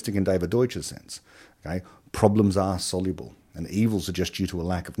 optimistic in David Deutsch's sense. Okay? Problems are soluble and evils are just due to a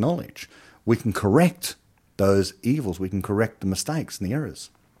lack of knowledge. We can correct those evils. We can correct the mistakes and the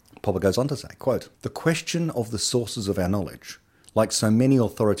errors. Popper goes on to say, quote, "The question of the sources of our knowledge, like so many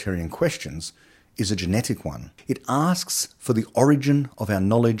authoritarian questions, is a genetic one. It asks for the origin of our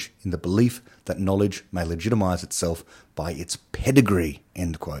knowledge in the belief that knowledge may legitimize itself by its pedigree,"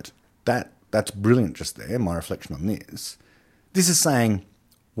 end quote. That's brilliant just there, my reflection on this. This is saying,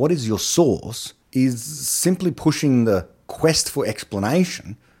 what is your source is simply pushing the quest for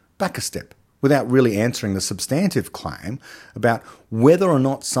explanation back a step without really answering the substantive claim about whether or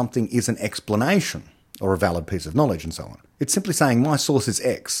not something is an explanation or a valid piece of knowledge and so on. It's simply saying my source is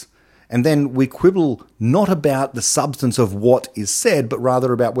X. And then we quibble not about the substance of what is said, but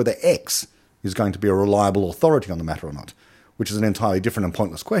rather about whether X is going to be a reliable authority on the matter or not, which is an entirely different and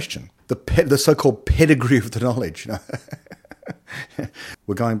pointless question. The so-called pedigree of the knowledge. You know?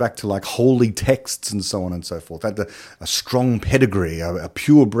 We're going back to like holy texts and so on and so forth. A strong pedigree, a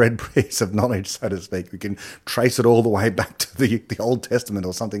purebred piece of knowledge, so to speak. We can trace it all the way back to the Old Testament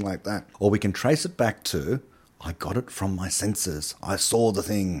or something like that. Or we can trace it back to, I got it from my senses. I saw the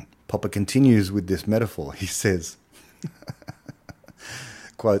thing. Popper continues with this metaphor. He says,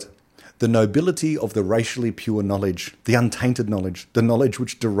 quote, "The nobility of the racially pure knowledge, the untainted knowledge, the knowledge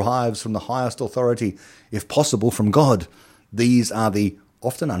which derives from the highest authority, if possible from God, these are the,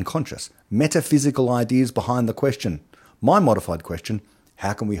 often unconscious, metaphysical ideas behind the question. My modified question,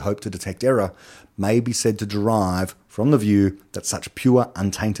 how can we hope to detect error, may be said to derive from the view that such pure,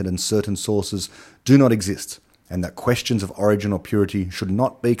 untainted and certain sources do not exist, and that questions of origin or purity should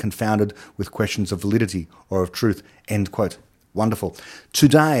not be confounded with questions of validity or of truth," end quote. Wonderful.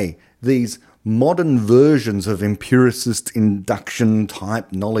 Today, these modern versions of empiricist induction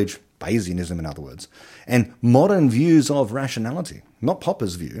type knowledge, Bayesianism in other words, and modern views of rationality, not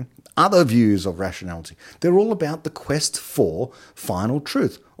Popper's view, other views of rationality, they're all about the quest for final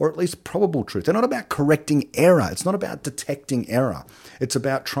truth, or at least probable truth. They're not about correcting error. It's not about detecting error. It's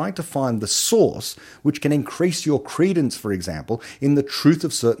about trying to find the source which can increase your credence, for example, in the truth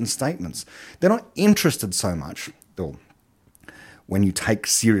of certain statements. They're not interested so much, or when you take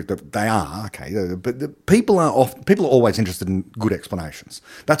serious, they are, okay, but people are always interested in good explanations.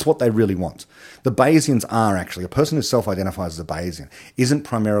 That's what they really want. The Bayesians are actually, a person who self-identifies as a Bayesian isn't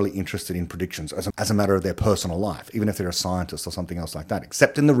primarily interested in predictions as a matter of their personal life, even if they're a scientist or something else like that,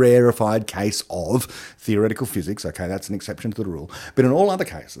 except in the rarefied case of theoretical physics, okay, that's an exception to the rule. But in all other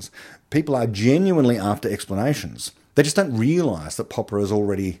cases, people are genuinely after explanations. They just don't realise that Popper has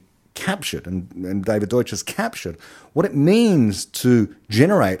already captured, and David Deutsch has captured, what it means to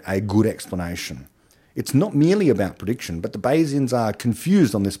generate a good explanation. It's not merely about prediction, but the Bayesians are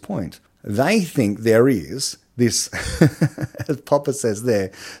confused on this point. They think there is this, as Popper says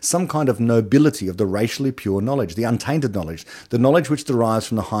there, some kind of nobility of the racially pure knowledge, the untainted knowledge, the knowledge which derives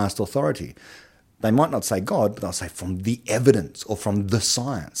from the highest authority. They might not say God, but they'll say from the evidence or from the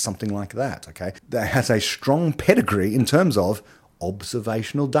science, something like that, okay? That has a strong pedigree in terms of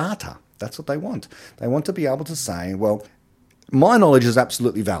observational data. That's what they want. They want to be able to say, well, my knowledge is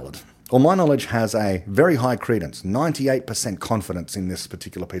absolutely valid, or my knowledge has a very high credence, 98% confidence in this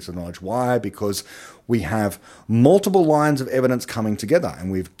particular piece of knowledge. Why? Because we have multiple lines of evidence coming together,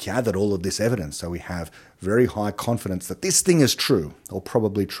 and we've gathered all of this evidence, so we have very high confidence that this thing is true, or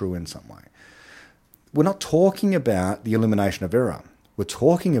probably true in some way. We're not talking about the elimination of error. We're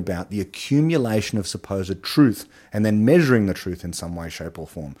talking about the accumulation of supposed truth and then measuring the truth in some way, shape or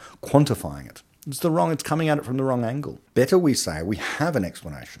form, quantifying it. It's coming at it from the wrong angle. Better we say we have an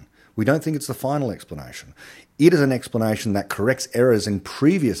explanation. We don't think it's the final explanation. It is an explanation that corrects errors in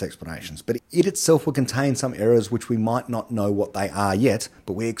previous explanations, but it itself will contain some errors which we might not know what they are yet,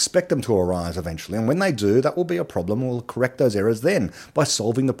 but we expect them to arise eventually. And when they do, that will be a problem. We'll correct those errors then by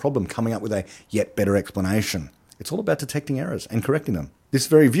solving the problem, coming up with a yet better explanation. It's all about detecting errors and correcting them. This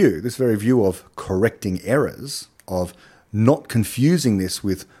very view of correcting errors, of not confusing this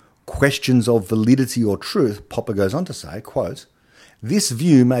with questions of validity or truth, Popper goes on to say, quote, "This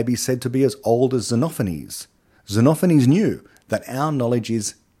view may be said to be as old as Xenophanes. Xenophanes knew that our knowledge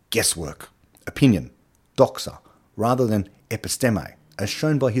is guesswork, opinion, doxa, rather than episteme, as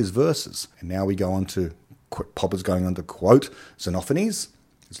shown by his verses." And now we go on to, Popper's going on to quote Xenophanes.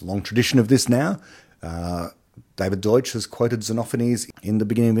 There's a long tradition of this now. David Deutsch has quoted Xenophanes in The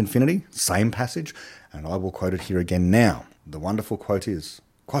Beginning of Infinity, same passage, and I will quote it here again now. The wonderful quote is,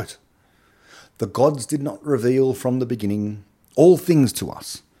 quote, "The gods did not reveal from the beginning all things to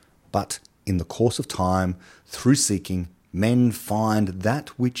us, but in the course of time, through seeking, men find that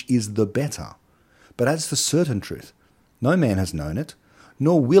which is the better. But as for certain truth, no man has known it,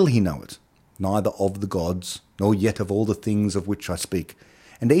 nor will he know it, neither of the gods, nor yet of all the things of which I speak.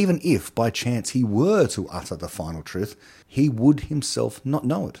 And even if by chance he were to utter the final truth, he would himself not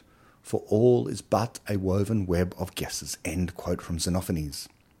know it, for all is but a woven web of guesses." End quote from Xenophanes.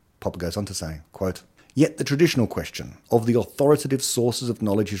 Popper goes on to say, quote, "Yet the traditional question of the authoritative sources of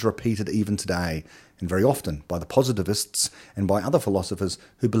knowledge is repeated even today, and very often by the positivists and by other philosophers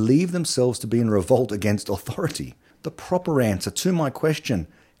who believe themselves to be in revolt against authority. The proper answer to my question,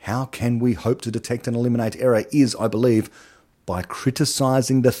 how can we hope to detect and eliminate error, is, I believe, by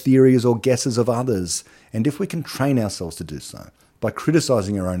criticizing the theories or guesses of others, and if we can train ourselves to do so, by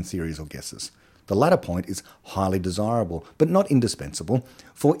criticizing our own theories or guesses. The latter point is highly desirable, but not indispensable,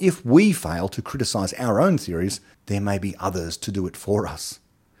 for if we fail to criticize our own theories, there may be others to do it for us.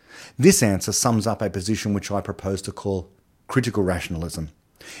 This answer sums up a position which I propose to call critical rationalism.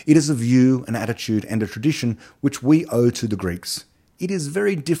 It is a view, an attitude, and a tradition which we owe to the Greeks. It is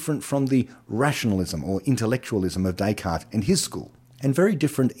very different from the rationalism or intellectualism of Descartes and his school, and very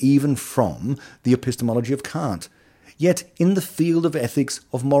different even from the epistemology of Kant. Yet in the field of ethics,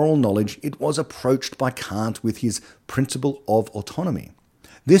 of moral knowledge, it was approached by Kant with his principle of autonomy.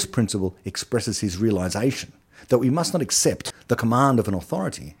 This principle expresses his realization that we must not accept the command of an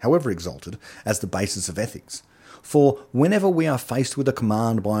authority, however exalted, as the basis of ethics. For whenever we are faced with a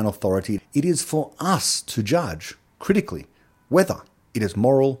command by an authority, it is for us to judge, critically, whether it is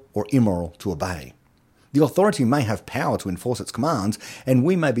moral or immoral to obey. The authority may have power to enforce its commands, and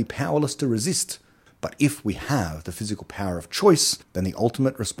we may be powerless to resist. But if we have the physical power of choice, then the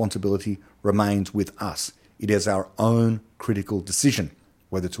ultimate responsibility remains with us. It is our own critical decision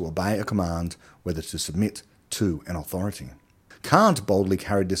whether to obey a command, whether to submit to an authority. Kant boldly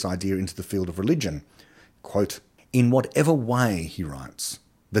carried this idea into the field of religion. Quote, "In whatever way," he writes,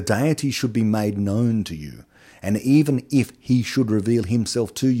 "the deity should be made known to you, and even if he should reveal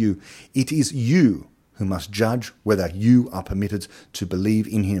himself to you, it is you who must judge whether you are permitted to believe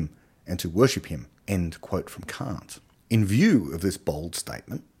in him and to worship him." End quote from Kant. In view of this bold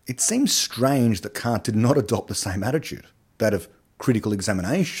statement, it seems strange that Kant did not adopt the same attitude, that of critical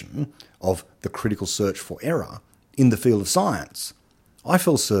examination, of the critical search for error, in the field of science. I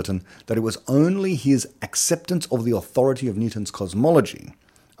feel certain that it was only his acceptance of the authority of Newton's cosmology,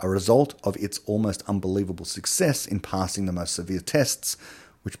 a result of its almost unbelievable success in passing the most severe tests,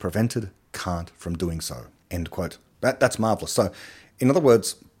 which prevented Kant from doing so. End quote. That's marvellous. So, in other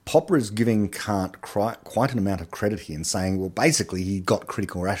words, Popper is giving Kant quite an amount of credit here and saying, well, basically he got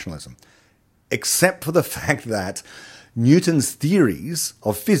critical rationalism, except for the fact that Newton's theories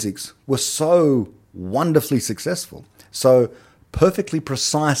of physics were so wonderfully successful, so perfectly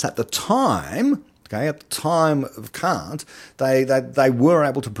precise at the time. Okay, at the time of Kant, they were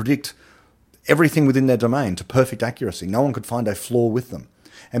able to predict everything within their domain to perfect accuracy. No one could find a flaw with them.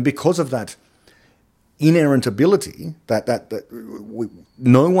 And because of that inerrant ability,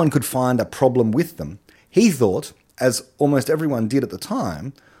 no one could find a problem with them, he thought, as almost everyone did at the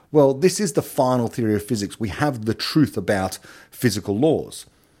time, well, this is the final theory of physics. We have the truth about physical laws,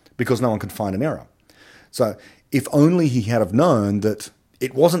 because no one could find an error. So if only he had have known that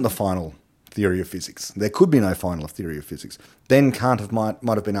it wasn't the final theory of physics, there could be no final theory of physics, then Kant might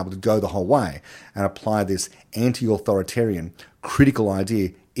have been able to go the whole way and apply this anti-authoritarian, critical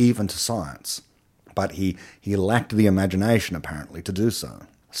idea even to science. But he lacked the imagination, apparently, to do so.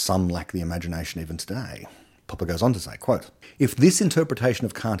 Some lack the imagination even today. Popper goes on to say, quote, "If this interpretation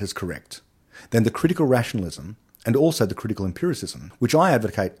of Kant is correct, then the critical rationalism and also the critical empiricism, which I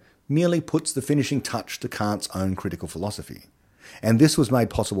advocate, merely puts the finishing touch to Kant's own critical philosophy. And this was made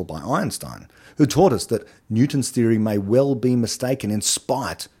possible by Einstein, who taught us that Newton's theory may well be mistaken in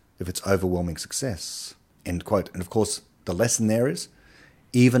spite of its overwhelming success. End quote. And of course, the lesson there is,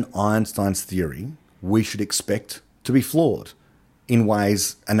 even Einstein's theory we should expect to be flawed in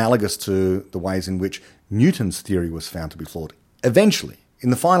ways analogous to the ways in which Newton's theory was found to be flawed. Eventually, in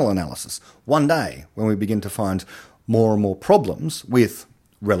the final analysis, one day when we begin to find more and more problems with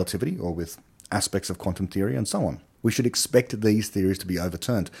relativity or with aspects of quantum theory and so on, we should expect these theories to be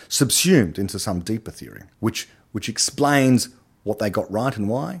overturned, subsumed into some deeper theory, which explains what they got right and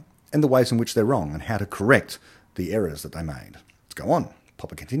why, and the ways in which they're wrong, and how to correct the errors that they made. Let's go on.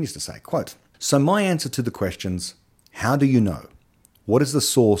 Popper continues to say, quote, "So my answer to the questions, how do you know? What is the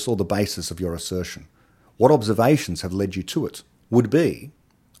source or the basis of your assertion? What observations have led you to it? Would be,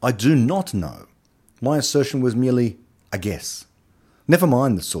 I do not know. My assertion was merely a guess. Never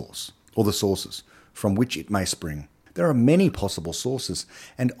mind the source, or the sources, from which it may spring. There are many possible sources,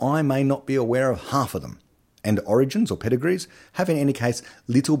 and I may not be aware of half of them, and origins or pedigrees have in any case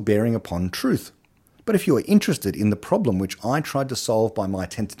little bearing upon truth. But if you are interested in the problem which I tried to solve by my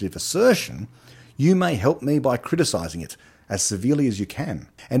tentative assertion, you may help me by criticising it as severely as you can.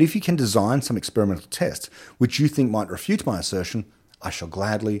 And if you can design some experimental test which you think might refute my assertion, I shall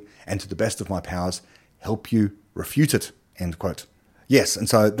gladly, and to the best of my powers, help you refute it." End quote. Yes, and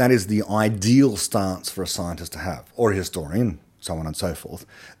so that is the ideal stance for a scientist to have, or a historian, so on and so forth,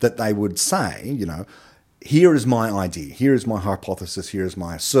 that they would say, here is my idea, here is my hypothesis, here is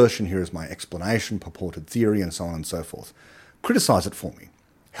my assertion, here is my explanation, purported theory, and so on and so forth. Criticise it for me.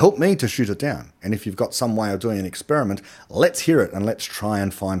 Help me to shoot it down. And if you've got some way of doing an experiment, let's hear it and let's try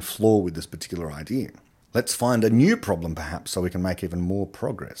and find flaw with this particular idea. Let's find a new problem perhaps so we can make even more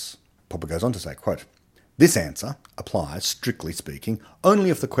progress. Popper goes on to say, quote, "This answer applies, strictly speaking, only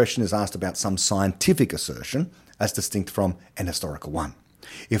if the question is asked about some scientific assertion as distinct from an historical one.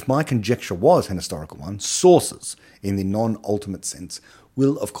 If my conjecture was an historical one, sources, in the non-ultimate sense,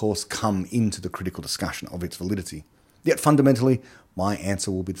 will of course come into the critical discussion of its validity. Yet fundamentally, my answer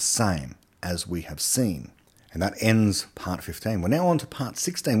will be the same as we have seen." And that ends part 15. We're now on to part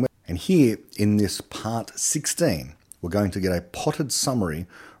 16. And here in this part 16, we're going to get a potted summary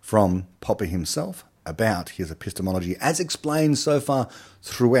from Popper himself about his epistemology as explained so far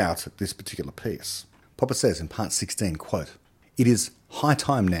throughout this particular piece. Popper says in part 16, quote, "It is high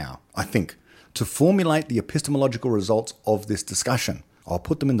time now, I think, to formulate the epistemological results of this discussion. I'll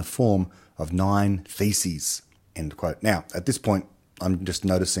put them in the form of 9 theses." End quote. Now, at this point, I'm just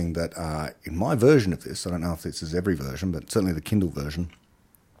noticing that in my version of this, I don't know if this is every version, but certainly the Kindle version,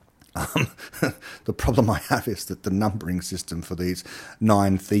 the problem I have is that the numbering system for these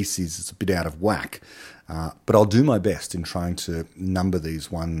 9 theses is a bit out of whack. But I'll do my best in trying to number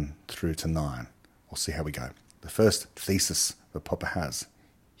these 1 through to 9. We'll see how we go. The first thesis that Popper has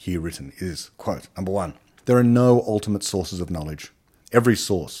here written is, quote, number 1, "There are no ultimate sources of knowledge. Every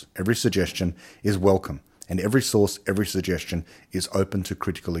source, every suggestion is welcome, and every source, every suggestion is open to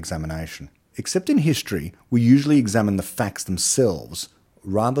critical examination. Except in history, we usually examine the facts themselves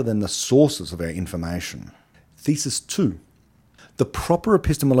rather than the sources of our information." Thesis 2. "The proper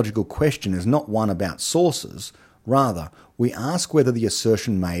epistemological question is not one about sources. Rather, we ask whether the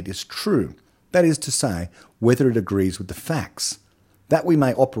assertion made is true. That is to say, whether it agrees with the facts. That we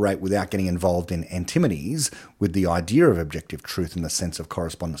may operate without getting involved in antinomies with the idea of objective truth in the sense of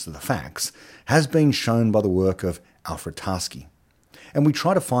correspondence to the facts has been shown by the work of Alfred Tarski. And we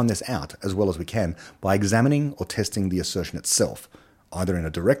try to find this out as well as we can by examining or testing the assertion itself, either in a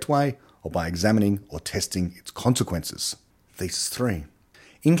direct way or by examining or testing its consequences." Thesis 3.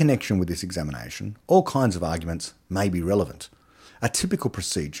 "In connection with this examination, all kinds of arguments may be relevant. A typical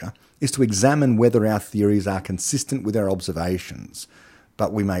procedure is to examine whether our theories are consistent with our observations,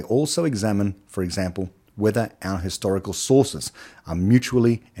 but we may also examine, for example, whether our historical sources are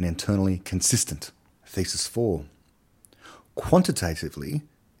mutually and internally consistent." Thesis 4. "Quantitatively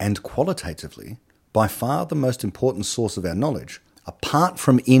and qualitatively, by far the most important source of our knowledge, apart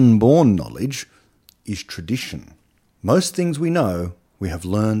from inborn knowledge, is tradition. Most things we know we have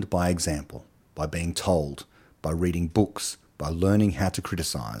learned by example, by being told, by reading books, by learning how to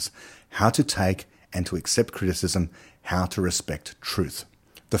criticize, how to take and to accept criticism, how to respect truth.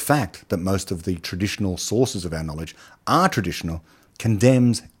 The fact that most of the traditional sources of our knowledge are traditional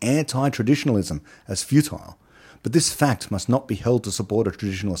condemns anti-traditionalism as futile. But this fact must not be held to support a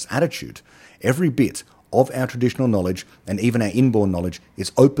traditionalist attitude. Every bit of our traditional knowledge, and even our inborn knowledge,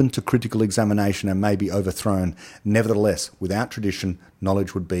 is open to critical examination and may be overthrown. Nevertheless, without tradition,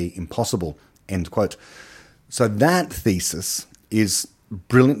 knowledge would be impossible." End quote. So that thesis is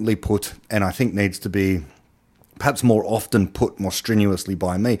brilliantly put, and I think needs to be perhaps more often put more strenuously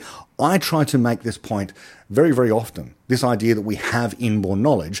by me. I try to make this point very, very often. This idea that we have inborn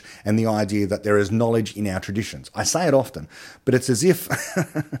knowledge and the idea that there is knowledge in our traditions. I say it often, but it's as if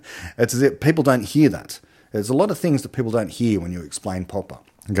people don't hear that. There's a lot of things that people don't hear when you explain Popper.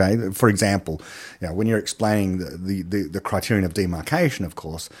 Okay, for example, when you're explaining the criterion of demarcation, of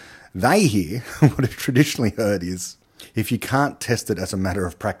course, they hear what is traditionally heard is, if you can't test it as a matter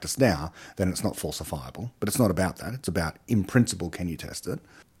of practice now, then it's not falsifiable. But it's not about that. It's about, in principle, can you test it?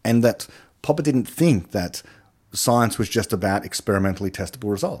 And that Popper didn't think that science was just about experimentally testable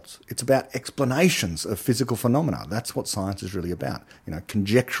results. It's about explanations of physical phenomena. That's what science is really about.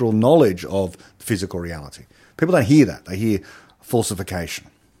 Conjectural knowledge of physical reality. People don't hear that. They hear falsification.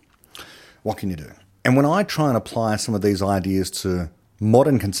 What can you do? And when I try and apply some of these ideas to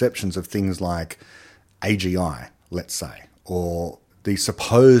modern conceptions of things like AGI, let's say, or the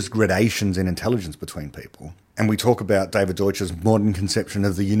supposed gradations in intelligence between people, and we talk about David Deutsch's modern conception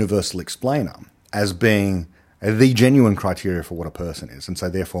of the universal explainer as being the genuine criteria for what a person is, and so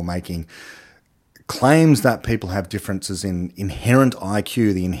therefore making claims that people have differences in inherent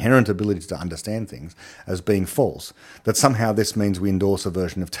IQ, the inherent ability to understand things, as being false. That somehow this means we endorse a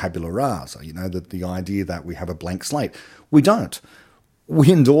version of tabula rasa, that the idea that we have a blank slate. We don't.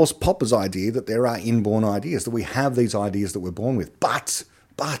 We endorse Popper's idea that there are inborn ideas, that we have these ideas that we're born with. But,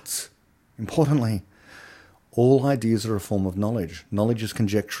 importantly, all ideas are a form of knowledge. Knowledge is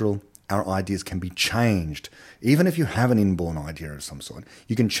conjectural. Our ideas can be changed. Even if you have an inborn idea of some sort,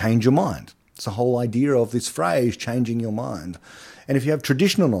 you can change your mind. It's the whole idea of this phrase, changing your mind. And if you have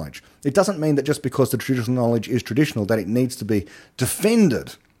traditional knowledge, it doesn't mean that just because the traditional knowledge is traditional that it needs to be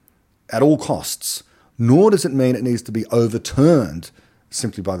defended at all costs, nor does it mean it needs to be overturned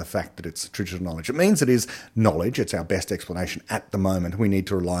simply by the fact that it's traditional knowledge. It means it is knowledge. It's our best explanation at the moment. We need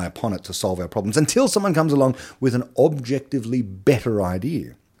to rely upon it to solve our problems until someone comes along with an objectively better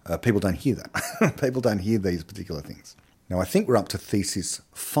idea. People don't hear that. People don't hear these particular things. Now, I think we're up to thesis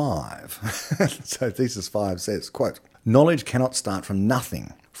 5. So thesis 5 says, quote, "Knowledge cannot start from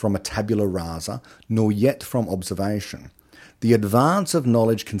nothing, from a tabula rasa, nor yet from observation. The advance of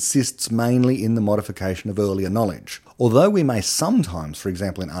knowledge consists mainly in the modification of earlier knowledge. Although we may sometimes, for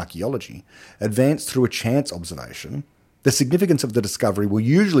example in archaeology, advance through a chance observation, the significance of the discovery will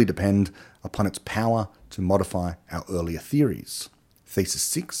usually depend upon its power to modify our earlier theories." Thesis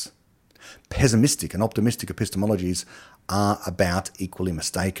 6. "Pessimistic and optimistic epistemologies are about equally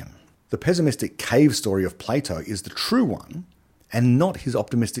mistaken. The pessimistic cave story of Plato is the true one, and not his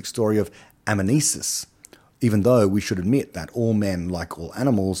optimistic story of amnesis, even though we should admit that all men, like all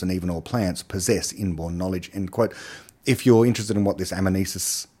animals and even all plants, possess inborn knowledge." End quote. If you're interested in what this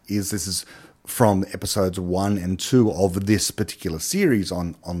amnesis is, this is from episodes 1 and 2 of this particular series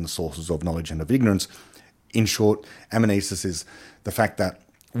on the sources of knowledge and of ignorance. In short, amnesis is the fact that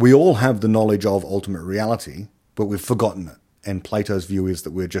we all have the knowledge of ultimate reality, but we've forgotten it. And Plato's view is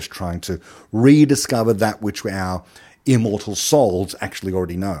that we're just trying to rediscover that which our immortal souls actually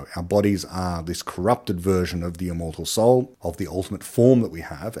already know. Our bodies are this corrupted version of the immortal soul, of the ultimate form that we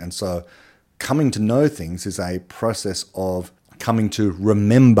have. And so coming to know things is a process of coming to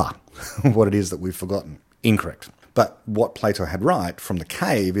remember what it is that we've forgotten. Incorrect. But what Plato had right from the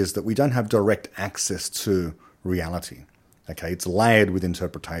cave is that we don't have direct access to reality. Okay, it's layered with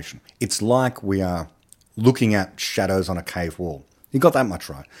interpretation. It's like we are looking at shadows on a cave wall. You got that much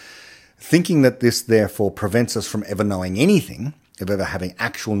right. Thinking that this therefore prevents us from ever knowing anything, of ever having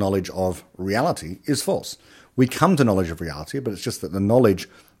actual knowledge of reality, is false. We come to knowledge of reality, but it's just that the knowledge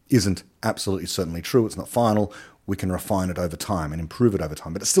isn't absolutely certainly true. It's not final. We can refine it over time and improve it over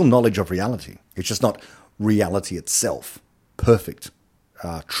time, but it's still knowledge of reality. It's just not reality itself. Perfect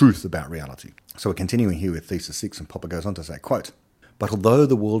truth about reality. So we're continuing here with thesis 6, and Popper goes on to say, quote, "But although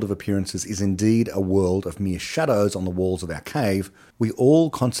the world of appearances is indeed a world of mere shadows on the walls of our cave, we all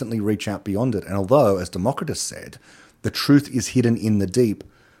constantly reach out beyond it, and although, as Democritus said, the truth is hidden in the deep,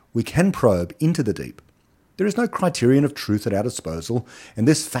 we can probe into the deep. There is no criterion of truth at our disposal, and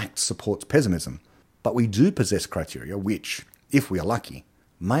this fact supports pessimism, but we do possess criteria which, if we are lucky,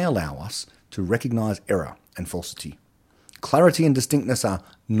 may allow us to recognise error and falsity. Clarity and distinctness are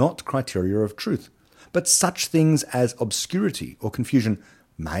not criteria of truth, but such things as obscurity or confusion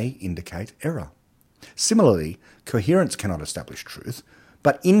may indicate error. Similarly, coherence cannot establish truth,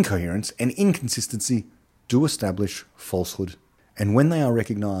 but incoherence and inconsistency do establish falsehood. And when they are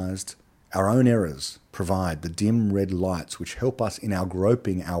recognised, our own errors provide the dim red lights which help us in our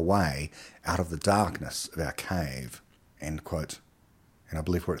groping our way out of the darkness of our cave." End quote. And I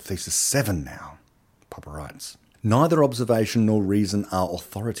believe we're at thesis 7 now. Popper writes, "Neither observation nor reason are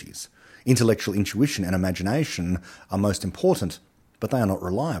authorities. Intellectual intuition and imagination are most important, but they are not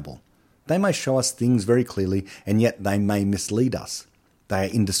reliable. They may show us things very clearly, and yet they may mislead us. They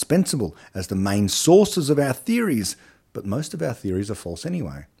are indispensable as the main sources of our theories, but most of our theories are false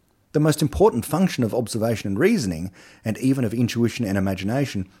anyway. The most important function of observation and reasoning, and even of intuition and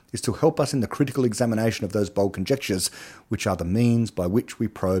imagination, is to help us in the critical examination of those bold conjectures, which are the means by which we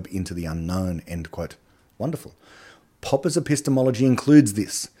probe into the unknown." End quote. Wonderful. Popper's epistemology includes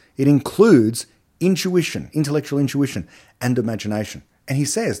this. It includes intuition, intellectual intuition, and imagination. And he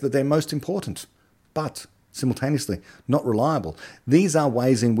says that they're most important, but simultaneously not reliable. These are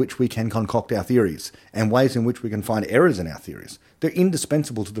ways in which we can concoct our theories and ways in which we can find errors in our theories. They're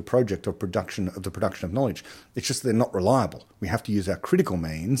indispensable to the project of production of knowledge. It's just they're not reliable. We have to use our critical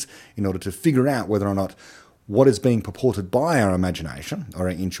means in order to figure out whether or not what is being purported by our imagination or our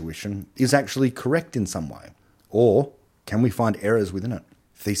intuition is actually correct in some way. Or can we find errors within it?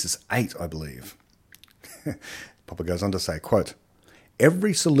 Thesis 8, I believe. Popper goes on to say, quote,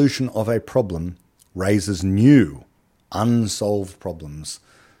 "Every solution of a problem raises new, unsolved problems.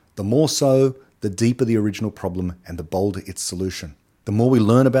 The more so, the deeper the original problem and the bolder its solution. The more we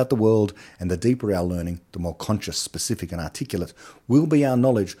learn about the world and the deeper our learning, the more conscious, specific and articulate will be our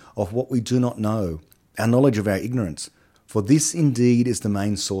knowledge of what we do not know, our knowledge of our ignorance. For this indeed is the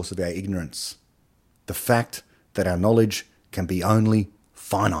main source of our ignorance. The fact that our knowledge can be only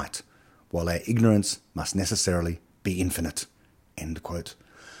finite, while our ignorance must necessarily be infinite." End quote.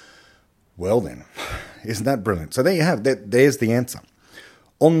 Well then, isn't that brilliant? So there you have it. There's the answer.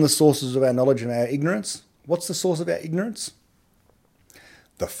 On the sources of our knowledge and our ignorance, what's the source of our ignorance?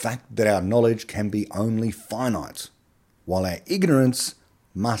 The fact that our knowledge can be only finite, while our ignorance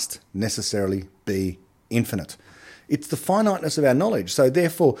must necessarily be infinite. It's the finiteness of our knowledge. So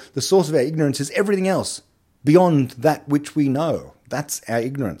therefore, the source of our ignorance is everything else beyond that which we know. That's our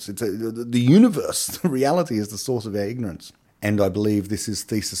ignorance. It's the universe, the reality is the source of our ignorance. And I believe this is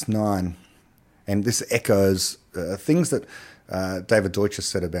Thesis 9. And this echoes things that David Deutsch has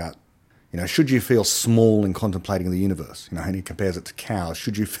said about, should you feel small in contemplating the universe? And he compares it to cows.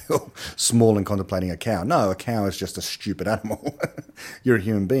 Should you feel small in contemplating a cow? No, a cow is just a stupid animal. You're a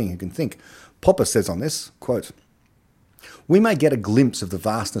human being who can think. Popper says on this, quote, "We may get a glimpse of the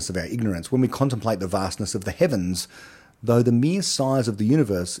vastness of our ignorance when we contemplate the vastness of the heavens, though the mere size of the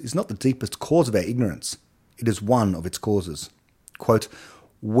universe is not the deepest cause of our ignorance. It is one of its causes." Quote,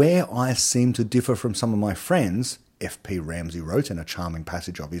 "Where I seem to differ from some of my friends," F.P. Ramsey wrote in a charming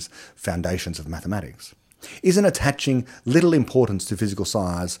passage of his Foundations of Mathematics, "is in attaching little importance to physical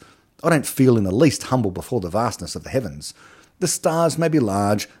size. I don't feel in the least humble before the vastness of the heavens. The stars may be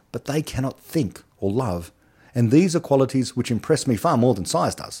large, but they cannot think or love, and these are qualities which impress me far more than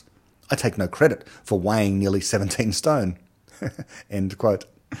size does. I take no credit for weighing nearly 17 stone. End quote.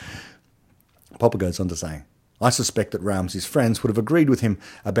 Popper goes on to say, "I suspect that Ramsey's friends would have agreed with him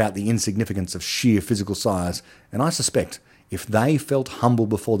about the insignificance of sheer physical size, and I suspect if they felt humble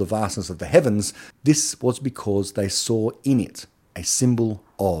before the vastness of the heavens, this was because they saw in it a symbol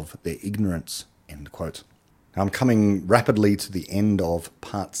of their ignorance." End quote. Now, I'm coming rapidly to the end of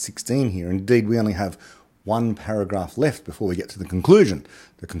part 16 here. Indeed, we only have one paragraph left before we get to the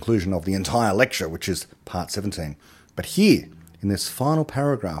conclusion of the entire lecture, which is part 17. But here, in this final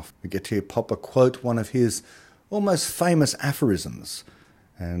paragraph, we get to hear Popper quote one of his almost famous aphorisms.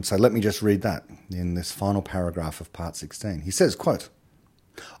 And so let me just read that in this final paragraph of part 16. He says, quote,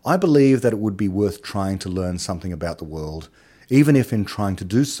 "I believe that it would be worth trying to learn something about the world, even if in trying to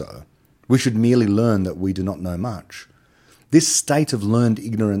do so, we should merely learn that we do not know much. This state of learned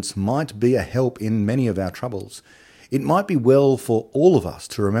ignorance might be a help in many of our troubles. It might be well for all of us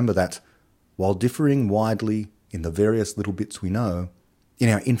to remember that, while differing widely in the various little bits we know, in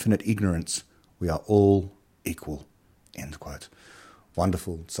our infinite ignorance, we are all equal." End quote.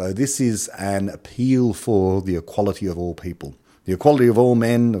 Wonderful. So this is an appeal for the equality of all people, the equality of all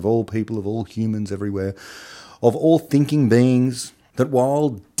men, of all people, of all humans everywhere, of all thinking beings, that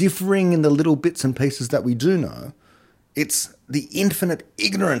while differing in the little bits and pieces that we do know, it's the infinite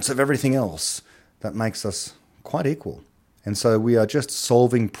ignorance of everything else that makes us quite equal. And so we are just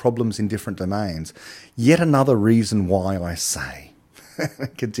solving problems in different domains. Yet another reason why I say, I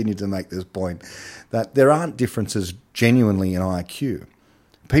continue to make this point, that there aren't differences genuinely in IQ.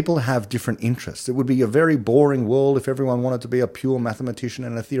 People have different interests. It would be a very boring world if everyone wanted to be a pure mathematician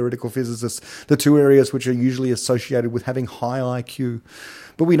and a theoretical physicist, the two areas which are usually associated with having high IQ.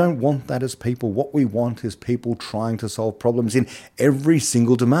 But we don't want that as people. What we want is people trying to solve problems in every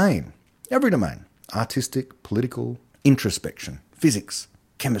single domain. Every domain. Artistic, political, introspection, physics,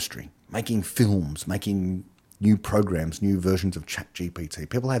 chemistry, making films, making new programs, new versions of ChatGPT.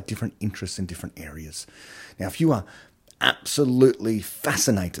 People have different interests in different areas. Now, if you are absolutely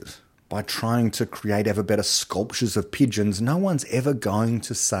fascinated by trying to create ever better sculptures of pigeons, no one's ever going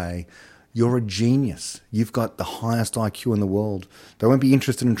to say, you're a genius. You've got the highest IQ in the world. They won't be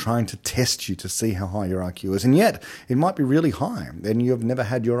interested in trying to test you to see how high your IQ is. And yet, it might be really high, and you've never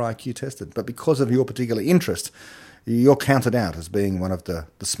had your IQ tested. But because of your particular interest, you're counted out as being one of the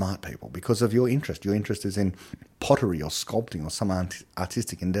smart people because of your interest. Your interest is in pottery or sculpting or some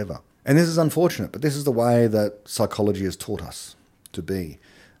artistic endeavor. And this is unfortunate, but this is the way that psychology has taught us to be.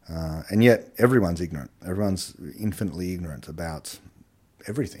 And yet, everyone's ignorant. Everyone's infinitely ignorant about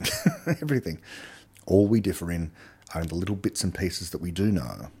everything. Everything. All we differ in are in the little bits and pieces that we do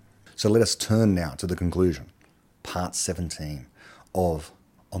know. So let us turn now to the conclusion, part 17 of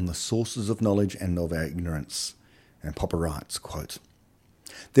On the Sources of Knowledge and of Our Ignorance. And Popper writes, quote,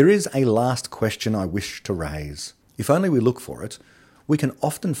 "There is a last question I wish to raise. If only we look for it, we can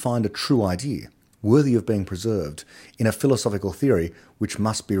often find a true idea, worthy of being preserved, in a philosophical theory which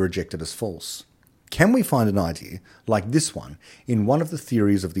must be rejected as false. Can we find an idea like this one in one of the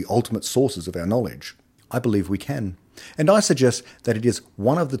theories of the ultimate sources of our knowledge? I believe we can. And I suggest that it is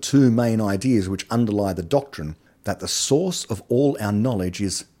one of the two main ideas which underlie the doctrine that the source of all our knowledge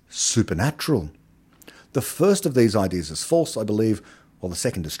is supernatural. The first of these ideas is false, I believe, while the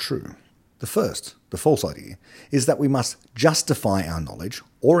second is true. The first, the false idea, is that we must justify our knowledge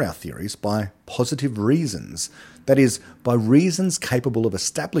or our theories by positive reasons, that is, by reasons capable of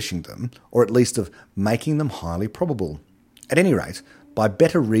establishing them, or at least of making them highly probable. At any rate, by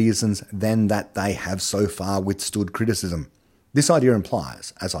better reasons than that they have so far withstood criticism. This idea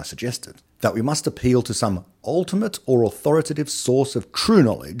implies, as I suggested, that we must appeal to some ultimate or authoritative source of true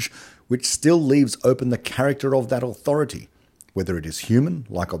knowledge which still leaves open the character of that authority, whether it is human,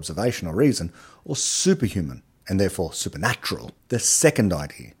 like observation or reason, or superhuman, and therefore supernatural. The second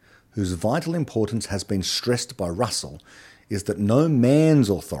idea, whose vital importance has been stressed by Russell, is that no man's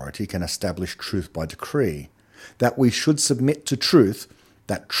authority can establish truth by decree, that we should submit to truth,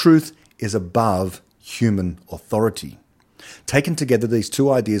 that truth is above human authority. Taken together, these two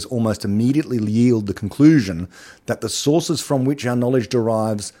ideas almost immediately yield the conclusion that the sources from which our knowledge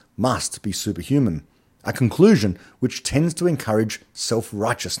derives must be superhuman, a conclusion which tends to encourage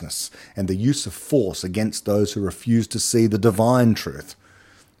self-righteousness and the use of force against those who refuse to see the divine truth.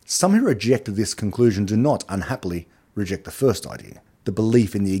 Some who reject this conclusion do not, unhappily, reject the first idea, the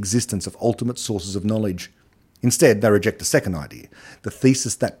belief in the existence of ultimate sources of knowledge. Instead, they reject the second idea, the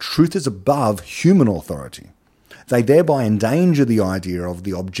thesis that truth is above human authority. They thereby endanger the idea of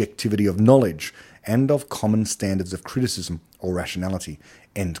the objectivity of knowledge and of common standards of criticism or rationality."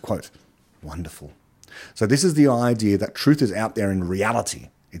 End quote. Wonderful. So this is the idea that truth is out there in reality.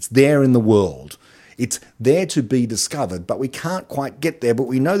 It's there in the world. It's there to be discovered, but we can't quite get there, but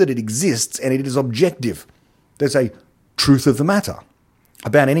we know that it exists and it is objective. There's a truth of the matter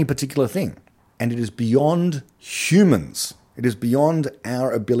about any particular thing, and it is beyond humans. It is beyond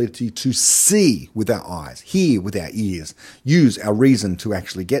our ability to see with our eyes, hear with our ears, use our reason to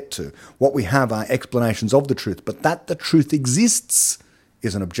actually get to. What we have are explanations of the truth, but that the truth exists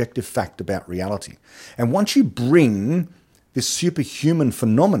is an objective fact about reality. And once you bring this superhuman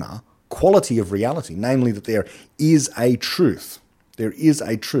phenomena, quality of reality, namely that there is a truth,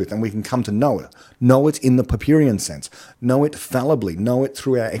 and we can come to know it in the Popperian sense, know it fallibly, know it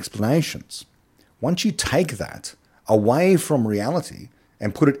through our explanations. Once you take that away from reality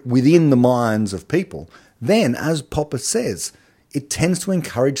and put it within the minds of people, then, as Popper says, it tends to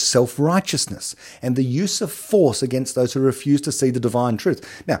encourage self-righteousness and the use of force against those who refuse to see the divine truth.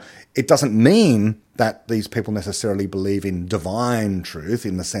 Now, it doesn't mean that these people necessarily believe in divine truth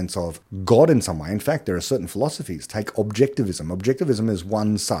in the sense of God in some way. In fact, there are certain philosophies. Take objectivism. Objectivism is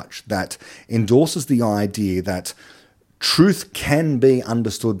one such that endorses the idea that truth can be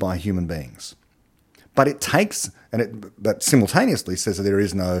understood by human beings. But it takes, but simultaneously says that there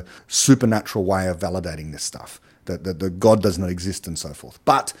is no supernatural way of validating this stuff, that God does not exist and so forth.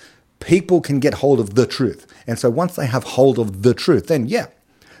 But people can get hold of the truth. And so once they have hold of the truth, then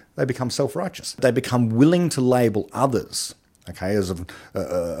they become self-righteous. They become willing to label others, as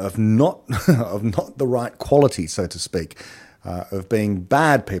of not the right quality, so to speak, of being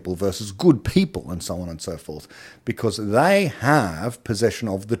bad people versus good people, and so on and so forth, because they have possession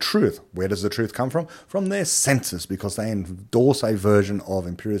of the truth. Where does the truth come from? From their senses, because they endorse a version of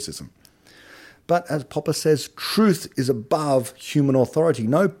empiricism. But as Popper says, truth is above human authority.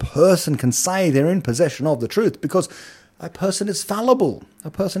 No person can say they're in possession of the truth because a person is fallible.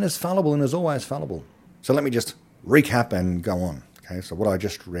 A person is fallible and is always fallible. So let me just recap and go on. So what I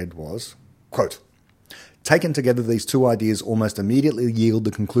just read was, quote, Taken together, these two ideas almost immediately yield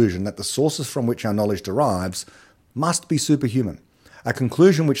the conclusion that the sources from which our knowledge derives must be superhuman, a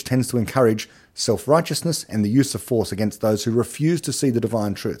conclusion which tends to encourage self-righteousness and the use of force against those who refuse to see the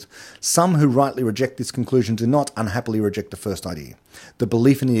divine truth. Some who rightly reject this conclusion do not unhappily reject the first idea, the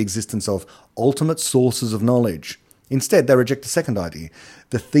belief in the existence of ultimate sources of knowledge. Instead, they reject the second idea,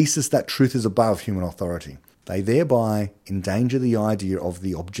 the thesis that truth is above human authority. They thereby endanger the idea of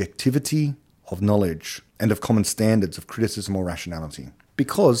the objectivity of knowledge and of common standards of criticism or rationality,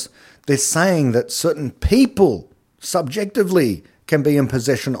 because they're saying that certain people subjectively can be in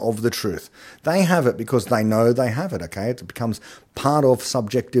possession of the truth. They have it because they know they have it, okay? It becomes part of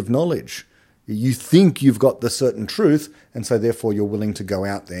subjective knowledge. You think you've got the certain truth, and so therefore you're willing to go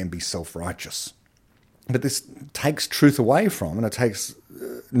out there and be self-righteous. But this takes truth away from, and it takes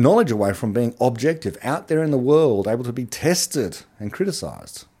knowledge away from being objective, out there in the world, able to be tested and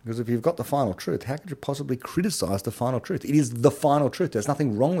criticised. Because if you've got the final truth, how could you possibly criticise the final truth? It is the final truth. There's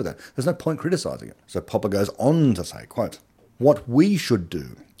nothing wrong with it. There's no point criticising it. So Popper goes on to say, quote, "What we should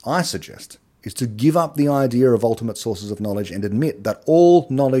do, I suggest, is to give up the idea of ultimate sources of knowledge and admit that all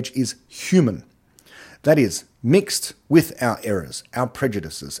knowledge is human. That is, mixed with our errors, our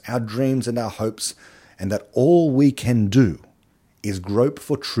prejudices, our dreams and our hopes, and that all we can do is grope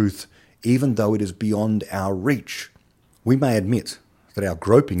for truth even though it is beyond our reach. We may admit that our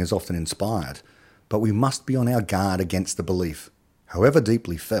groping is often inspired, but we must be on our guard against the belief, however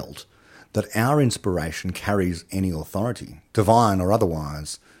deeply felt, that our inspiration carries any authority, divine or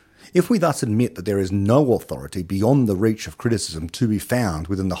otherwise. If we thus admit that there is no authority beyond the reach of criticism to be found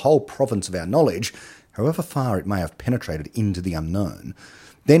within the whole province of our knowledge, however far it may have penetrated into the unknown,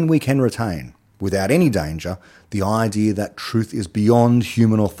 then we can retain, without any danger, the idea that truth is beyond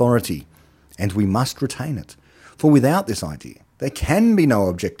human authority, and we must retain it. For without this idea, there can be no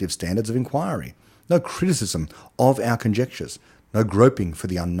objective standards of inquiry, no criticism of our conjectures, no groping for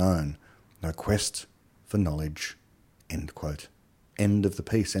the unknown, no quest for knowledge." End quote. End of the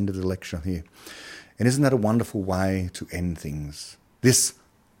piece, end of the lecture here. And isn't that a wonderful way to end things? This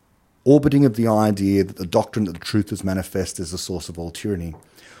orbiting of the idea that the doctrine that the truth is manifest is the source of all tyranny.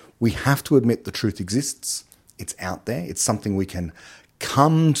 We have to admit the truth exists. It's out there. It's something we can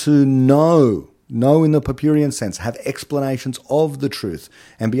come to know in the Popperian sense, have explanations of the truth,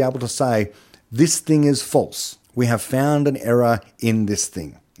 and be able to say, this thing is false. We have found an error in this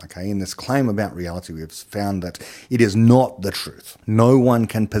thing. Okay, in this claim about reality, we have found that it is not the truth. No one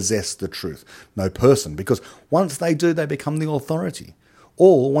can possess the truth. No person, because once they do, they become the authority.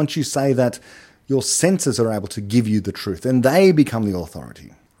 Or once you say that your senses are able to give you the truth, then they become the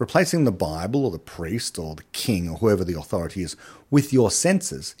authority. Replacing the Bible or the priest or the king or whoever the authority is with your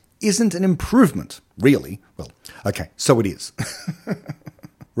senses isn't an improvement, really. Well, okay, so it is.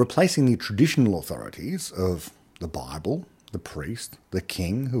 Replacing the traditional authorities of the Bible, the priest, the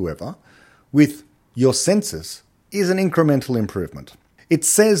king, whoever, with your senses is an incremental improvement. It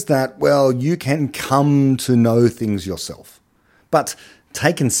says that, well, you can come to know things yourself. But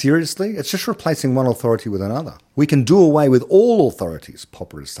taken seriously, it's just replacing one authority with another. We can do away with all authorities,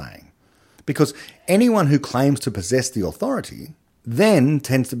 Popper is saying. Because anyone who claims to possess the authority then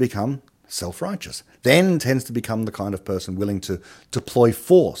tends to become self-righteous, then tends to become the kind of person willing to deploy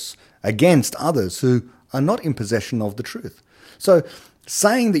force against others who are not in possession of the truth. So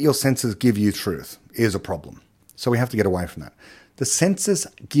saying that your senses give you truth is a problem. So we have to get away from that. The senses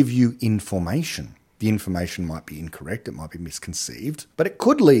give you information. The information might be incorrect, it might be misconceived, but it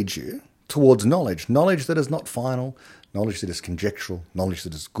could lead you towards knowledge that is not final, knowledge that is conjectural, knowledge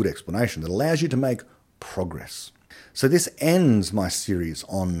that is good explanation, that allows you to make progress. So this ends my series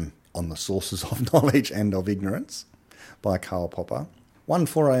on the sources of knowledge and of ignorance by Karl Popper, one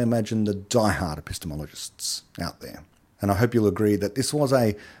for, I imagine, the die-hard epistemologists out there. And I hope you'll agree that this was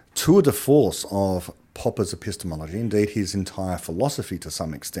a tour de force of Popper's epistemology, indeed his entire philosophy to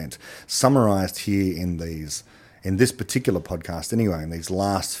some extent, summarised here in this particular podcast anyway, in these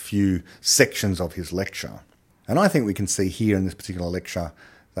last few sections of his lecture. And I think we can see here in this particular lecture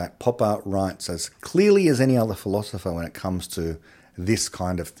that Popper writes as clearly as any other philosopher when it comes to this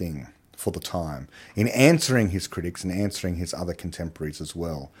kind of thing for the time, in answering his critics and answering his other contemporaries as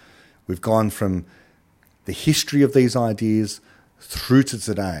well. We've gone from the history of these ideas through to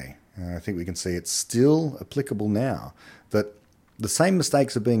today. And I think we can see it's still applicable now, that the same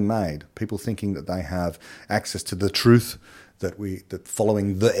mistakes are being made, people thinking that they have access to the truth, that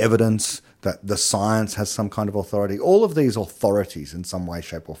following the evidence, that the science has some kind of authority. All of these authorities in some way,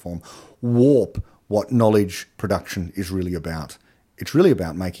 shape or form warp what knowledge production is really about. It's really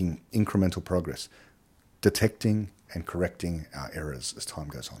about making incremental progress, detecting and correcting our errors as time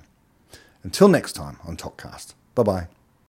goes on. Until next time on Talkcast. Bye-bye.